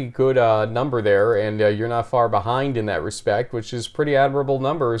 So a pretty good number there, and you're not far behind in that respect, which is pretty admirable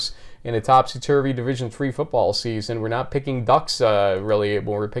numbers in a topsy-turvy Division III football season. We're not picking ducks, really, when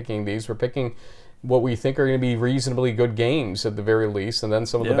we're picking these. We're picking what we think are going to be reasonably good games at the very least, and then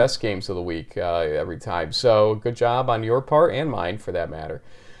some of the best games of the week every time. So good job on your part, and mine for that matter.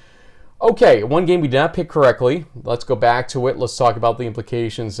 Okay, one game we did not pick correctly. Let's go back to it. Let's talk about the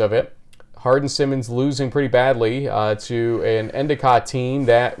implications of it. Hardin-Simmons losing pretty badly to an Endicott team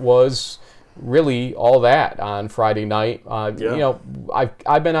that was really all that on Friday night. You know,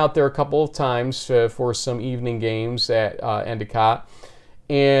 I've been out there a couple of times for some evening games at Endicott,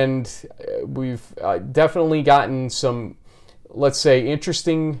 and we've definitely gotten some, let's say,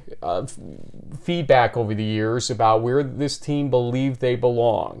 interesting feedback over the years about where this team believed they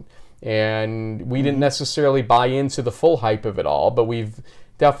belonged. And we didn't necessarily buy into the full hype of it all, but we've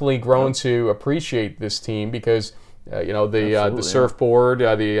definitely grown to appreciate this team because, you know, the surfboard,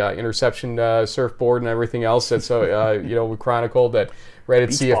 the interception surfboard and everything else that's, you know, we chronicled that Reddit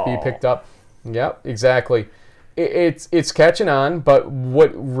CFB picked up. Yep, exactly. It's catching on, but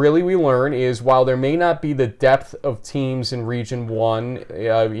what really we learn is while there may not be the depth of teams in Region 1,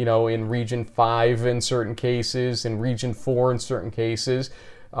 you know, in Region 5 in certain cases, in Region 4 in certain cases,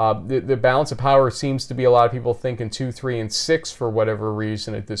 the balance of power seems to be a lot of people thinking 2, 3, and 6 for whatever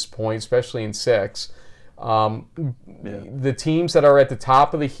reason at this point, especially in 6. The teams that are at the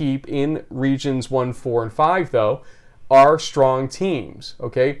top of the heap in Regions 1, 4, and 5, though, are strong teams,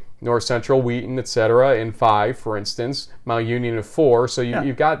 okay? North Central, Wheaton, etc. in 5, for instance. Mount Union in 4. So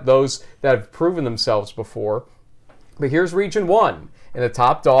you've got those that have proven themselves before. But here's Region 1, and the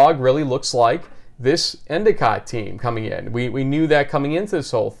top dog really looks like this Endicott team coming in. We knew that coming into this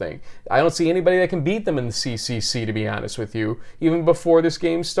whole thing. I don't see anybody that can beat them in the CCC, to be honest with you, even before this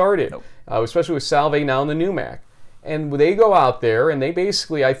game started, especially with Salve now in the NUMAC. And they go out there, and they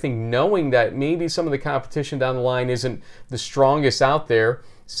basically, I think, knowing that maybe some of the competition down the line isn't the strongest out there,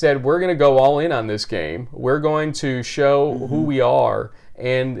 said, we're going to go all in on this game. We're going to show who we are.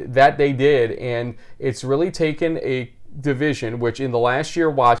 And that they did. And it's really taken a division, which in the last year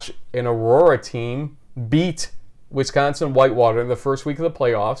watched an Aurora team beat Wisconsin Whitewater in the first week of the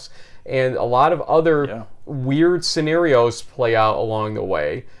playoffs, and a lot of other weird scenarios play out along the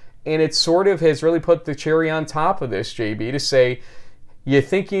way. And it sort of has really put the cherry on top of this, JB, to say, you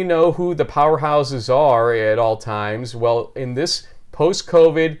think you know who the powerhouses are at all times. Well, in this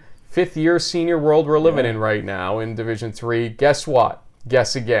post-COVID, fifth-year senior world we're living in right now in Division III, guess what?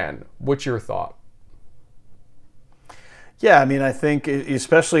 Guess again. What's your thought? Yeah, I mean, I think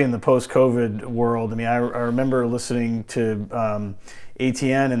especially in the post-COVID world, I mean, I remember listening to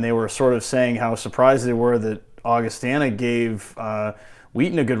ATN, and they were sort of saying how surprised they were that Augustana gave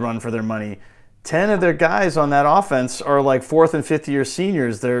Wheaton a good run for their money. 10 of their guys on that offense are like 4th and 5th year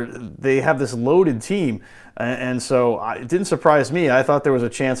seniors. They have this loaded team. And so it didn't surprise me. I thought there was a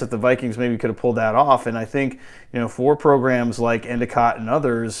chance that the Vikings maybe could have pulled that off. And I think, you know, for programs like Endicott and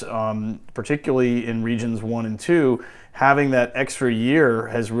others, particularly in Regions 1 and 2, having that extra year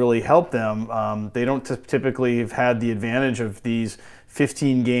has really helped them. They don't typically have had the advantage of these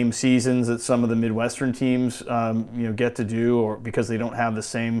 15-game seasons that some of the Midwestern teams get to do, or because they don't have the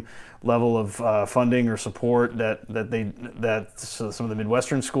same level of funding or support that some of the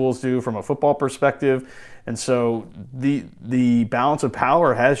Midwestern schools do from a football perspective. And so the balance of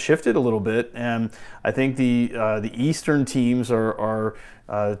power has shifted a little bit, and I think the Eastern teams are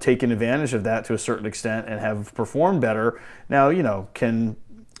taking advantage of that to a certain extent and have performed better. Now, can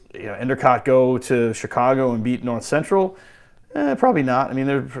Endicott go to Chicago and beat North Central? Probably not. I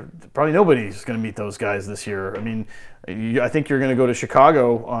mean, probably nobody's going to meet those guys this year. I mean, I think you're going to go to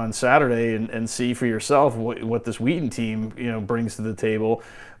Chicago on Saturday and see for yourself what this Wheaton team, brings to the table.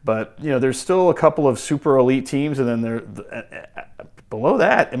 But, there's still a couple of super elite teams, and then below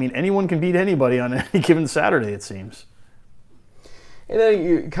that, I mean, anyone can beat anybody on any given Saturday, it seems. And then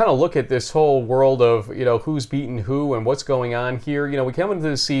you kind of look at this whole world of, who's beating who and what's going on here. We come into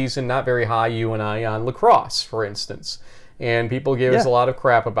the season not very high, you and I, on lacrosse, for instance. and people gave us a lot of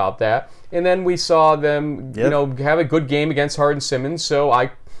crap about that. And then we saw them, have a good game against Hardin-Simmons, so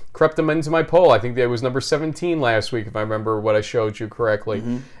I crept them into my poll. I think that was number 17 last week, if I remember what I showed you correctly.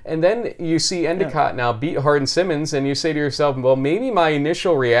 And then you see Endicott now beat Hardin-Simmons, and you say to yourself, well, maybe my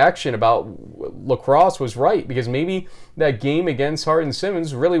initial reaction about lacrosse was right, because maybe that game against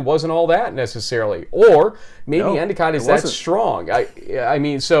Hardin-Simmons really wasn't all that necessarily. Or maybe Endicott is that strong. I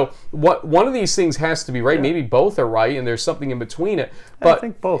mean, so one of these things has to be right. Maybe both are right, and there's something in between it. But, I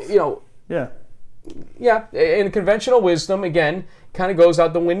think both. And conventional wisdom, again, kind of goes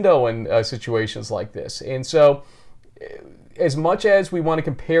out the window in situations like this. And so, as much as we want to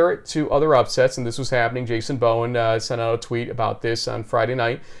compare it to other upsets, and this was happening, Jason Bowen sent out a tweet about this on Friday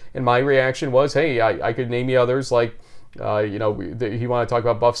night, and my reaction was, hey, I could name you others like, he wanted to talk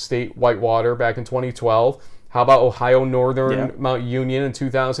about Buff State Whitewater back in 2012. How about Ohio Northern Mount Union in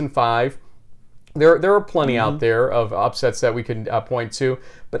 2005? There are plenty out there of upsets that we can point to,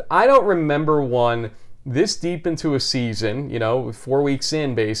 but I don't remember one this deep into a season, 4 weeks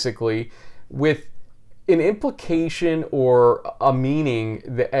in basically, with an implication or a meaning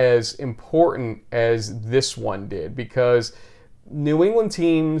as important as this one did, because New England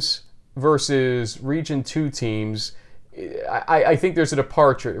teams versus Region 2 teams, I think there's a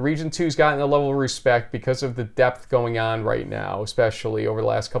departure. Region 2's gotten a level of respect because of the depth going on right now, especially over the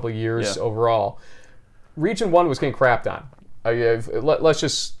last couple of years overall. Region 1 was getting crapped on. Let's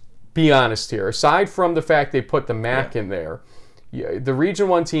just be honest here. Aside from the fact they put the MAC in there, the Region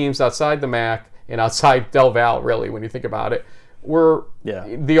 1 teams outside the MAC and outside Del Val, really, when you think about it, were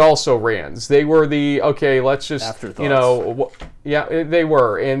the also-rans. They were the, let's just, afterthoughts. They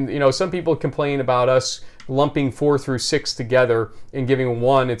were. And, some people complain about us lumping 4 through 6 together and giving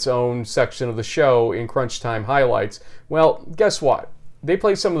one its own section of the show in Crunchtime highlights. Well, guess what? They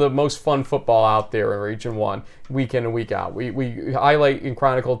play some of the most fun football out there in Region 1, week in and week out. We highlight and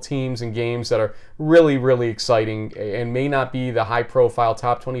chronicle teams and games that are really, really exciting and may not be the high-profile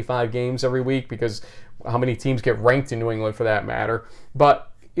top 25 games every week, because how many teams get ranked in New England for that matter.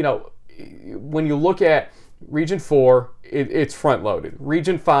 But, when you look at Region 4, it's front-loaded.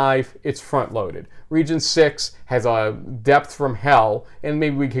 Region 5, it's front-loaded. Region 6 has a depth from hell, and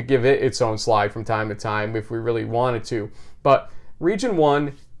maybe we could give it its own slide from time to time if we really wanted to. But Region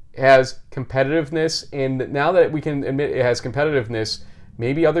 1 has competitiveness, and now that we can admit it has competitiveness,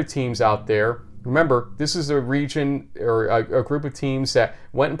 maybe other teams out there, remember, this is a region or a group of teams that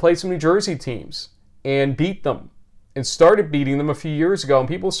went and played some New Jersey teams and beat them and started beating them a few years ago, and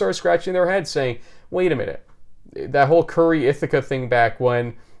people started scratching their heads saying, wait a minute, that whole Curry-Ithaca thing back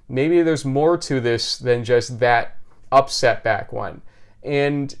when, maybe there's more to this than just that upset back when.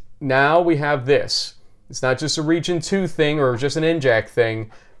 And now we have this. It's not just a Region 2 thing or just an NJAC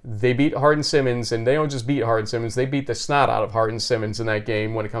thing. They beat Hardin-Simmons, and they don't just beat Hardin-Simmons, they beat the snot out of Hardin-Simmons in that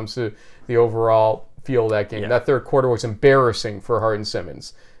game when it comes to the overall feel of that game. That third quarter was embarrassing for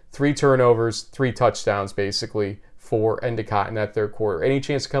Hardin-Simmons. 3 turnovers, 3 touchdowns basically for Endicott in that third quarter. Any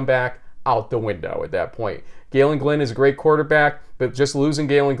chance to come back? Out the window at that point. Galen Glenn is a great quarterback, but just losing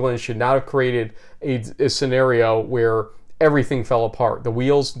Galen Glenn should not have created a scenario where everything fell apart. The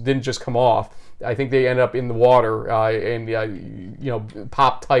wheels didn't just come off. I think they ended up in the water and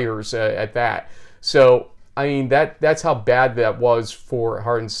popped tires at that. So, I mean, that's how bad that was for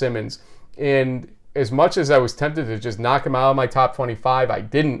Hardin-Simmons. And as much as I was tempted to just knock them out of my top 25, I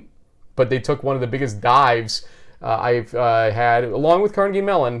didn't. But they took one of the biggest dives I've had, along with Carnegie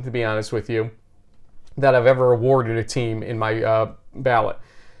Mellon, to be honest with you, that I've ever awarded a team in my ballot.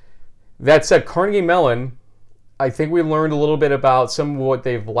 That said, Carnegie Mellon, I think we learned a little bit about some of what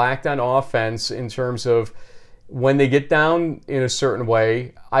they've lacked on offense in terms of when they get down in a certain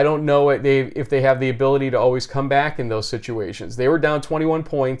way. I don't know if they have the ability to always come back in those situations. They were down 21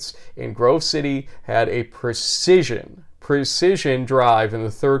 points, and Grove City had a precision drive in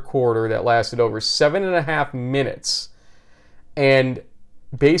the third quarter that lasted over 7.5 minutes. And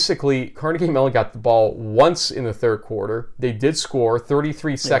basically, Carnegie Mellon got the ball once in the third quarter. They did score,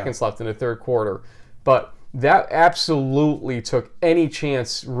 33 seconds left in the third quarter. But that absolutely took any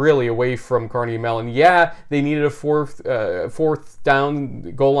chance really away from Carnegie Mellon. Yeah, they needed a fourth down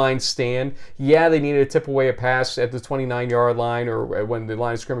goal line stand. Yeah, they needed to tip away a pass at the 29-yard line or when the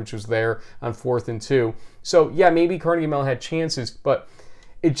line of scrimmage was there on 4th and 2. So, yeah, maybe Carnegie Mellon had chances, but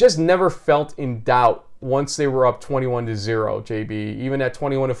it just never felt in doubt once they were up 21-0, JB. Even at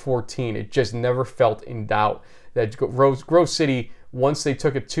 21-14, it just never felt in doubt that Grove City, once they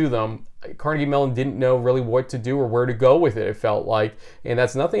took it to them, Carnegie Mellon didn't know really what to do or where to go with it, it felt like. And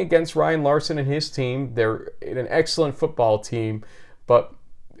that's nothing against Ryan Larson and his team. They're an excellent football team. But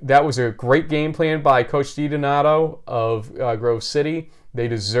that was a great game plan by Coach DiDonato of Grove City. They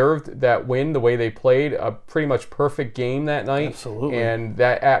deserved that win the way they played. A pretty much perfect game that night. Absolutely. And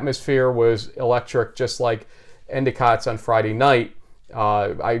that atmosphere was electric, just like Endicott's on Friday night.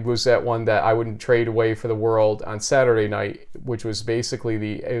 I was at one that I wouldn't trade away for the world on Saturday night, which was basically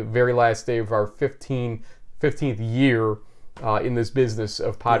the very last day of our 15th year in this business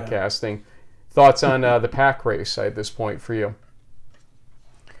of podcasting. Yeah. Thoughts on the pack race at this point for you?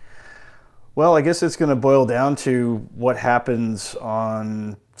 Well, I guess it's going to boil down to what happens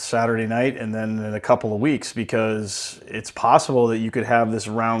on Saturday night and then in a couple of weeks, because it's possible that you could have this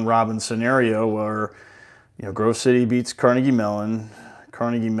round-robin scenario where, Grove City beats Carnegie Mellon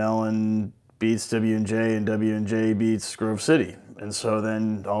beats W&J, and W&J beats Grove City. And so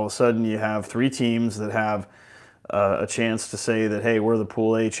then all of a sudden you have three teams that have a chance to say that, hey, we're the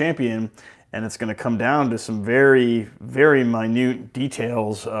Pool A champion, and it's going to come down to some very, very minute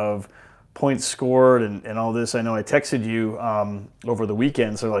details of points scored and all this. I know I texted you over the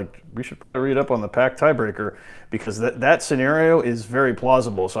weekend, so we should read up on the pack tiebreaker, because that scenario is very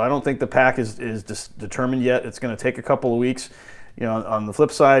plausible. So I don't think the pack is determined yet. It's going to take a couple of weeks. On the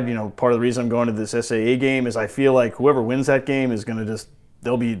flip side, part of the reason I'm going to this SAA game is I feel like whoever wins that game is going to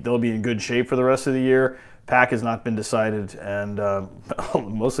they'll be in good shape for the rest of the year. Pack has not been decided, and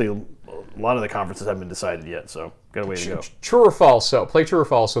mostly a lot of the conferences haven't been decided yet, so got a way to go. True or false, so play true or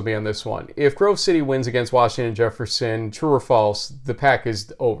false will be on this one. If Grove City wins against Washington Jefferson, true or false, the pack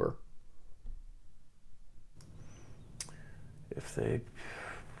is over?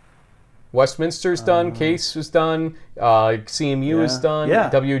 Westminster's done, Case is done, CMU is done,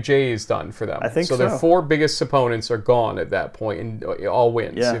 WJ is done for them. I think so. So their four biggest opponents are gone at that point, and all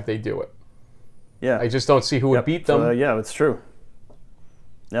wins if they do it. Yeah. I just don't see who would beat them. So, it's true.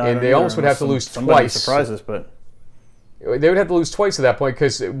 No, and they almost would have to lose twice. Surprises, but they would have to lose twice at that point,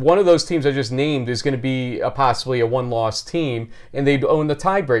 because one of those teams I just named is going to be possibly a one-loss team, and they'd own the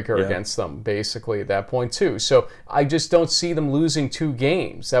tiebreaker against them, basically, at that point, too. So I just don't see them losing two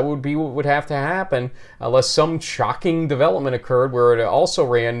games. That would be what would have to happen, unless some shocking development occurred where it also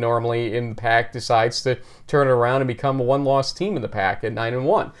ran normally in the pack decides to turn it around and become a one-loss team in the pack at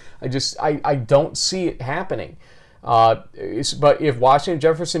 9-1. I don't see it happening. But if Washington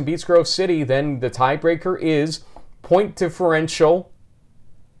Jefferson beats Grove City, then the tiebreaker is point differential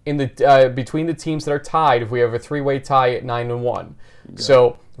in the between the teams that are tied. If we have a three-way tie at 9-1,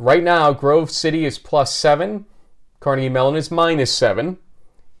 so right now Grove City is +7, Carnegie Mellon is -7.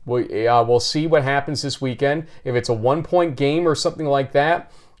 We'll see what happens this weekend. If it's a 1-point game or something like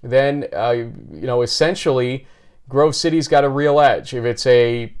that, then essentially Grove City's got a real edge. If it's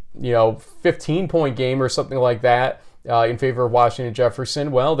a 15-point game or something like that in favor of Washington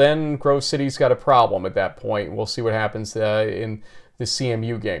Jefferson, well, then Grove City's got a problem at that point. We'll see what happens in the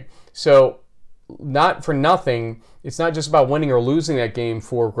CMU game. So, not for nothing, it's not just about winning or losing that game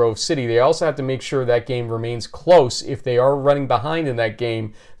for Grove City. They also have to make sure that game remains close. If they are running behind in that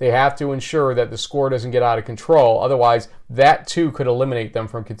game, they have to ensure that the score doesn't get out of control. Otherwise, that too could eliminate them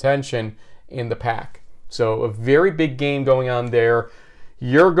from contention in the pack. So, a very big game going on there.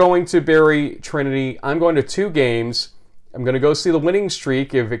 You're going to Berry Trinity. I'm going to 2 games. I'm going to go see the winning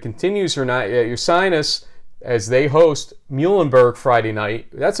streak, if it continues or not. Your Sinus, as they host Muhlenberg Friday night.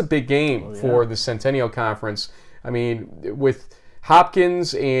 That's a big game for the Centennial Conference. I mean, with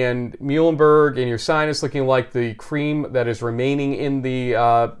Hopkins and Muhlenberg and your Sinus looking like the cream that is remaining in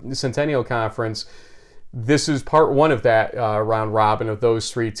the Centennial Conference, this is part 1 of that round robin of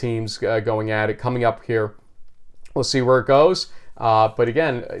those 3 teams going at it, coming up here. We'll see where it goes. But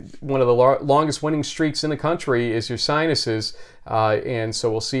again, one of the longest winning streaks in the country is your Sinuses, and so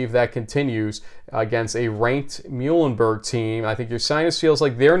we'll see if that continues against a ranked Muhlenberg team. I think your Sinus feels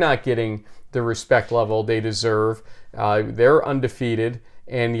like they're not getting the respect level they deserve. They're undefeated,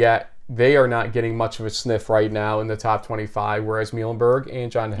 and yet they are not getting much of a sniff right now in the top 25, whereas Muhlenberg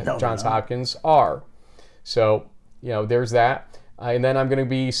and Johns Hopkins are. So, there's that. And then I'm going to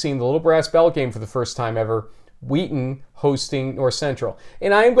be seeing the Little Brass Bell game for the first time ever. Wheaton hosting North Central.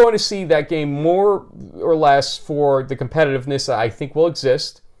 And I am going to see that game more or less for the competitiveness that I think will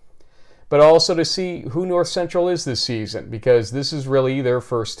exist, but also to see who North Central is this season, because this is really their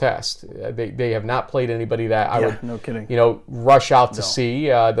first test. They have not played anybody that I would no kidding. Rush out to see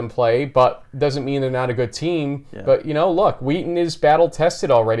them play, but doesn't mean they're not a good team. Yeah. But, look, Wheaton is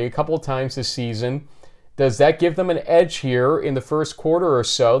battle-tested already a couple of times this season. Does that give them an edge here in the first quarter or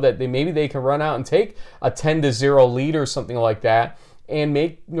so that maybe they can run out and take a 10-0 lead or something like that and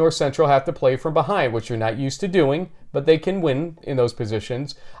make North Central have to play from behind, which you're not used to doing, but they can win in those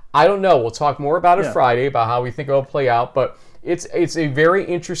positions? I don't know. We'll talk more about it Friday, about how we think it'll play out, but it's a very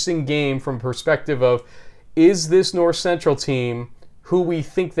interesting game from perspective of, is this North Central team who we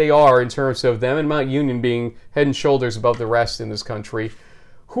think they are in terms of them and Mount Union being head and shoulders above the rest in this country?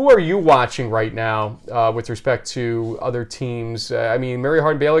 Who are you watching right now with respect to other teams? I mean, Mary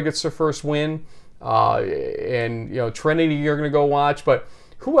Hardin-Baylor gets their first win, and Trinity you're going to go watch. But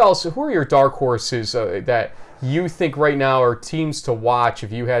who else? Who are your dark horses that you think right now are teams to watch?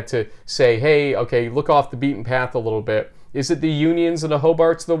 If you had to say, hey, okay, look off the beaten path a little bit. Is it the Unions and the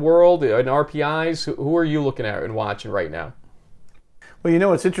Hobarts of the world and RPIs? Who are you looking at and watching right now?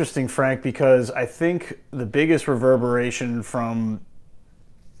 Well, it's interesting, Frank, because I think the biggest reverberation from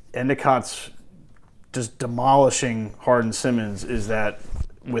Endicott's just demolishing Hardin-Simmons is that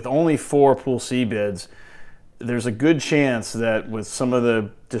with only 4 Pool C bids, there's a good chance that with some of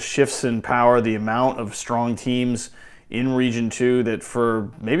the shifts in power, the amount of strong teams in Region 2, that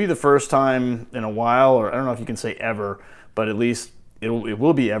for maybe the first time in a while, or I don't know if you can say ever, but at least it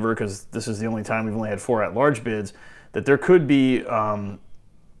will be ever, because this is the only time we've only had 4 at-large bids, that there could be at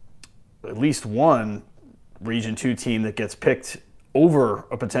least one Region 2 team that gets picked over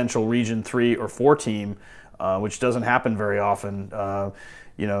a potential Region 3 or 4 team, which doesn't happen very often.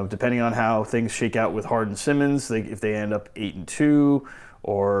 Depending on how things shake out with Hardin-Simmons, if they end up 8-2,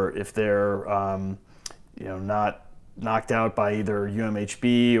 or if they're not knocked out by either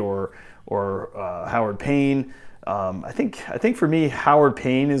UMHB or Howard Payne. I think for me, Howard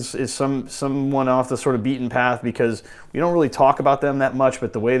Payne is someone off the sort of beaten path, because we don't really talk about them that much,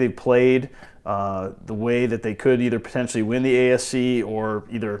 but the way they played, the way that they could either potentially win the ASC or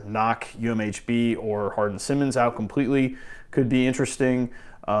either knock UMHB or Hardin-Simmons out completely could be interesting.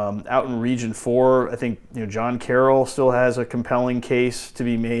 Out in Region 4, I think John Carroll still has a compelling case to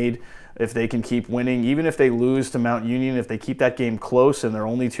be made if they can keep winning. Even if they lose to Mount Union, if they keep that game close and their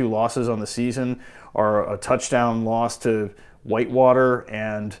only 2 losses on the season are a touchdown loss to Whitewater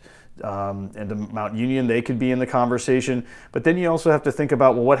and to Mount Union, they could be in the conversation. But then you also have to think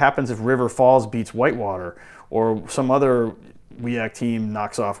about, well, what happens if River Falls beats Whitewater, or some other WEAC team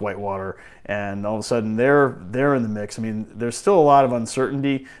knocks off Whitewater, and all of a sudden they're in the mix. I mean, there's still a lot of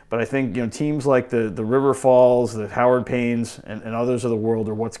uncertainty, but I think teams like the River Falls, the Howard Paynes, and others of the world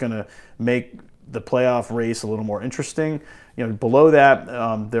are what's going to make the playoff race a little more interesting. Below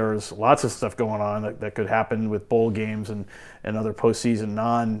that, there's lots of stuff going on that could happen with bowl games and other postseason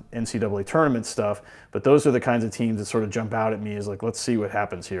non-NCAA tournament stuff. But those are the kinds of teams that sort of jump out at me as like, let's see what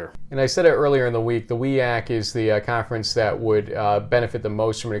happens here. And I said it earlier in the week, the WEAC is the conference that would benefit the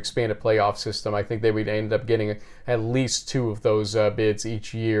most from an expanded playoff system. I think they would end up getting at least 2 of those bids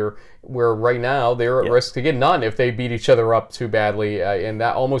each year, where right now they're at risk to get none if they beat each other up too badly. And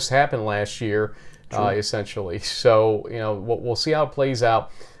that almost happened last year. Essentially. So, we'll see how it plays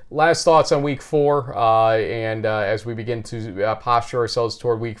out. Last thoughts on Week 4, and as we begin to posture ourselves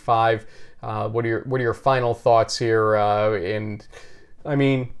toward Week 5, what are your final thoughts here? And I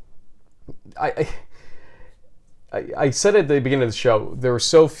mean, I said at the beginning of the show, there were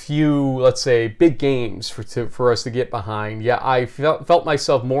so few, let's say, big games for us to get behind. Yeah, I felt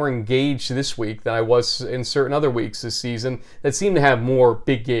myself more engaged this week than I was in certain other weeks this season that seemed to have more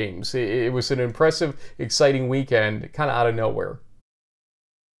big games. It was an impressive, exciting weekend, kind of out of nowhere.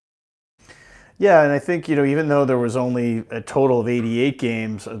 Yeah, and I think, even though there was only a total of 88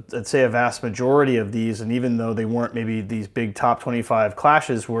 games, I'd say a vast majority of these, and even though they weren't maybe these big top 25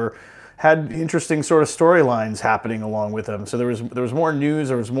 clashes, had interesting sort of storylines happening along with them. So there was more news,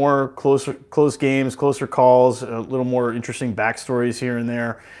 there was more close games, closer calls, a little more interesting backstories here and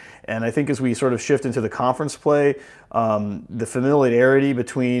there. And I think as we sort of shift into the conference play, the familiarity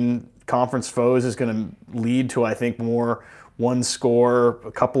between conference foes is going to lead to, I think, more one score,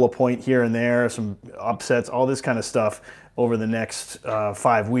 a couple of point here and there, some upsets, all this kind of stuff over the next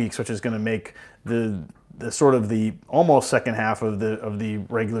 5 weeks, which is going to make the sort of the almost second half of the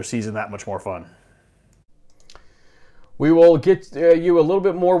regular season that much more fun. We will get you a little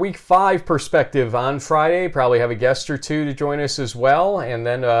bit more Week 5 perspective on Friday. Probably have a guest or 2 to join us as well. And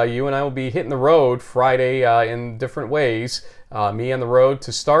then you and I will be hitting the road Friday in different ways. Me on the road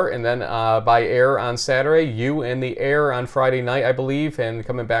to start, and then by air on Saturday. You in the air on Friday night, I believe, and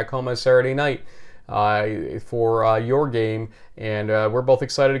coming back home on Saturday night for your game. And we're both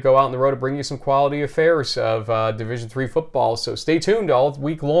excited to go out on the road to bring you some quality affairs of Division III football. So stay tuned all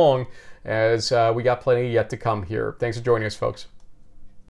week long, as we got plenty yet to come here. Thanks for joining us, folks.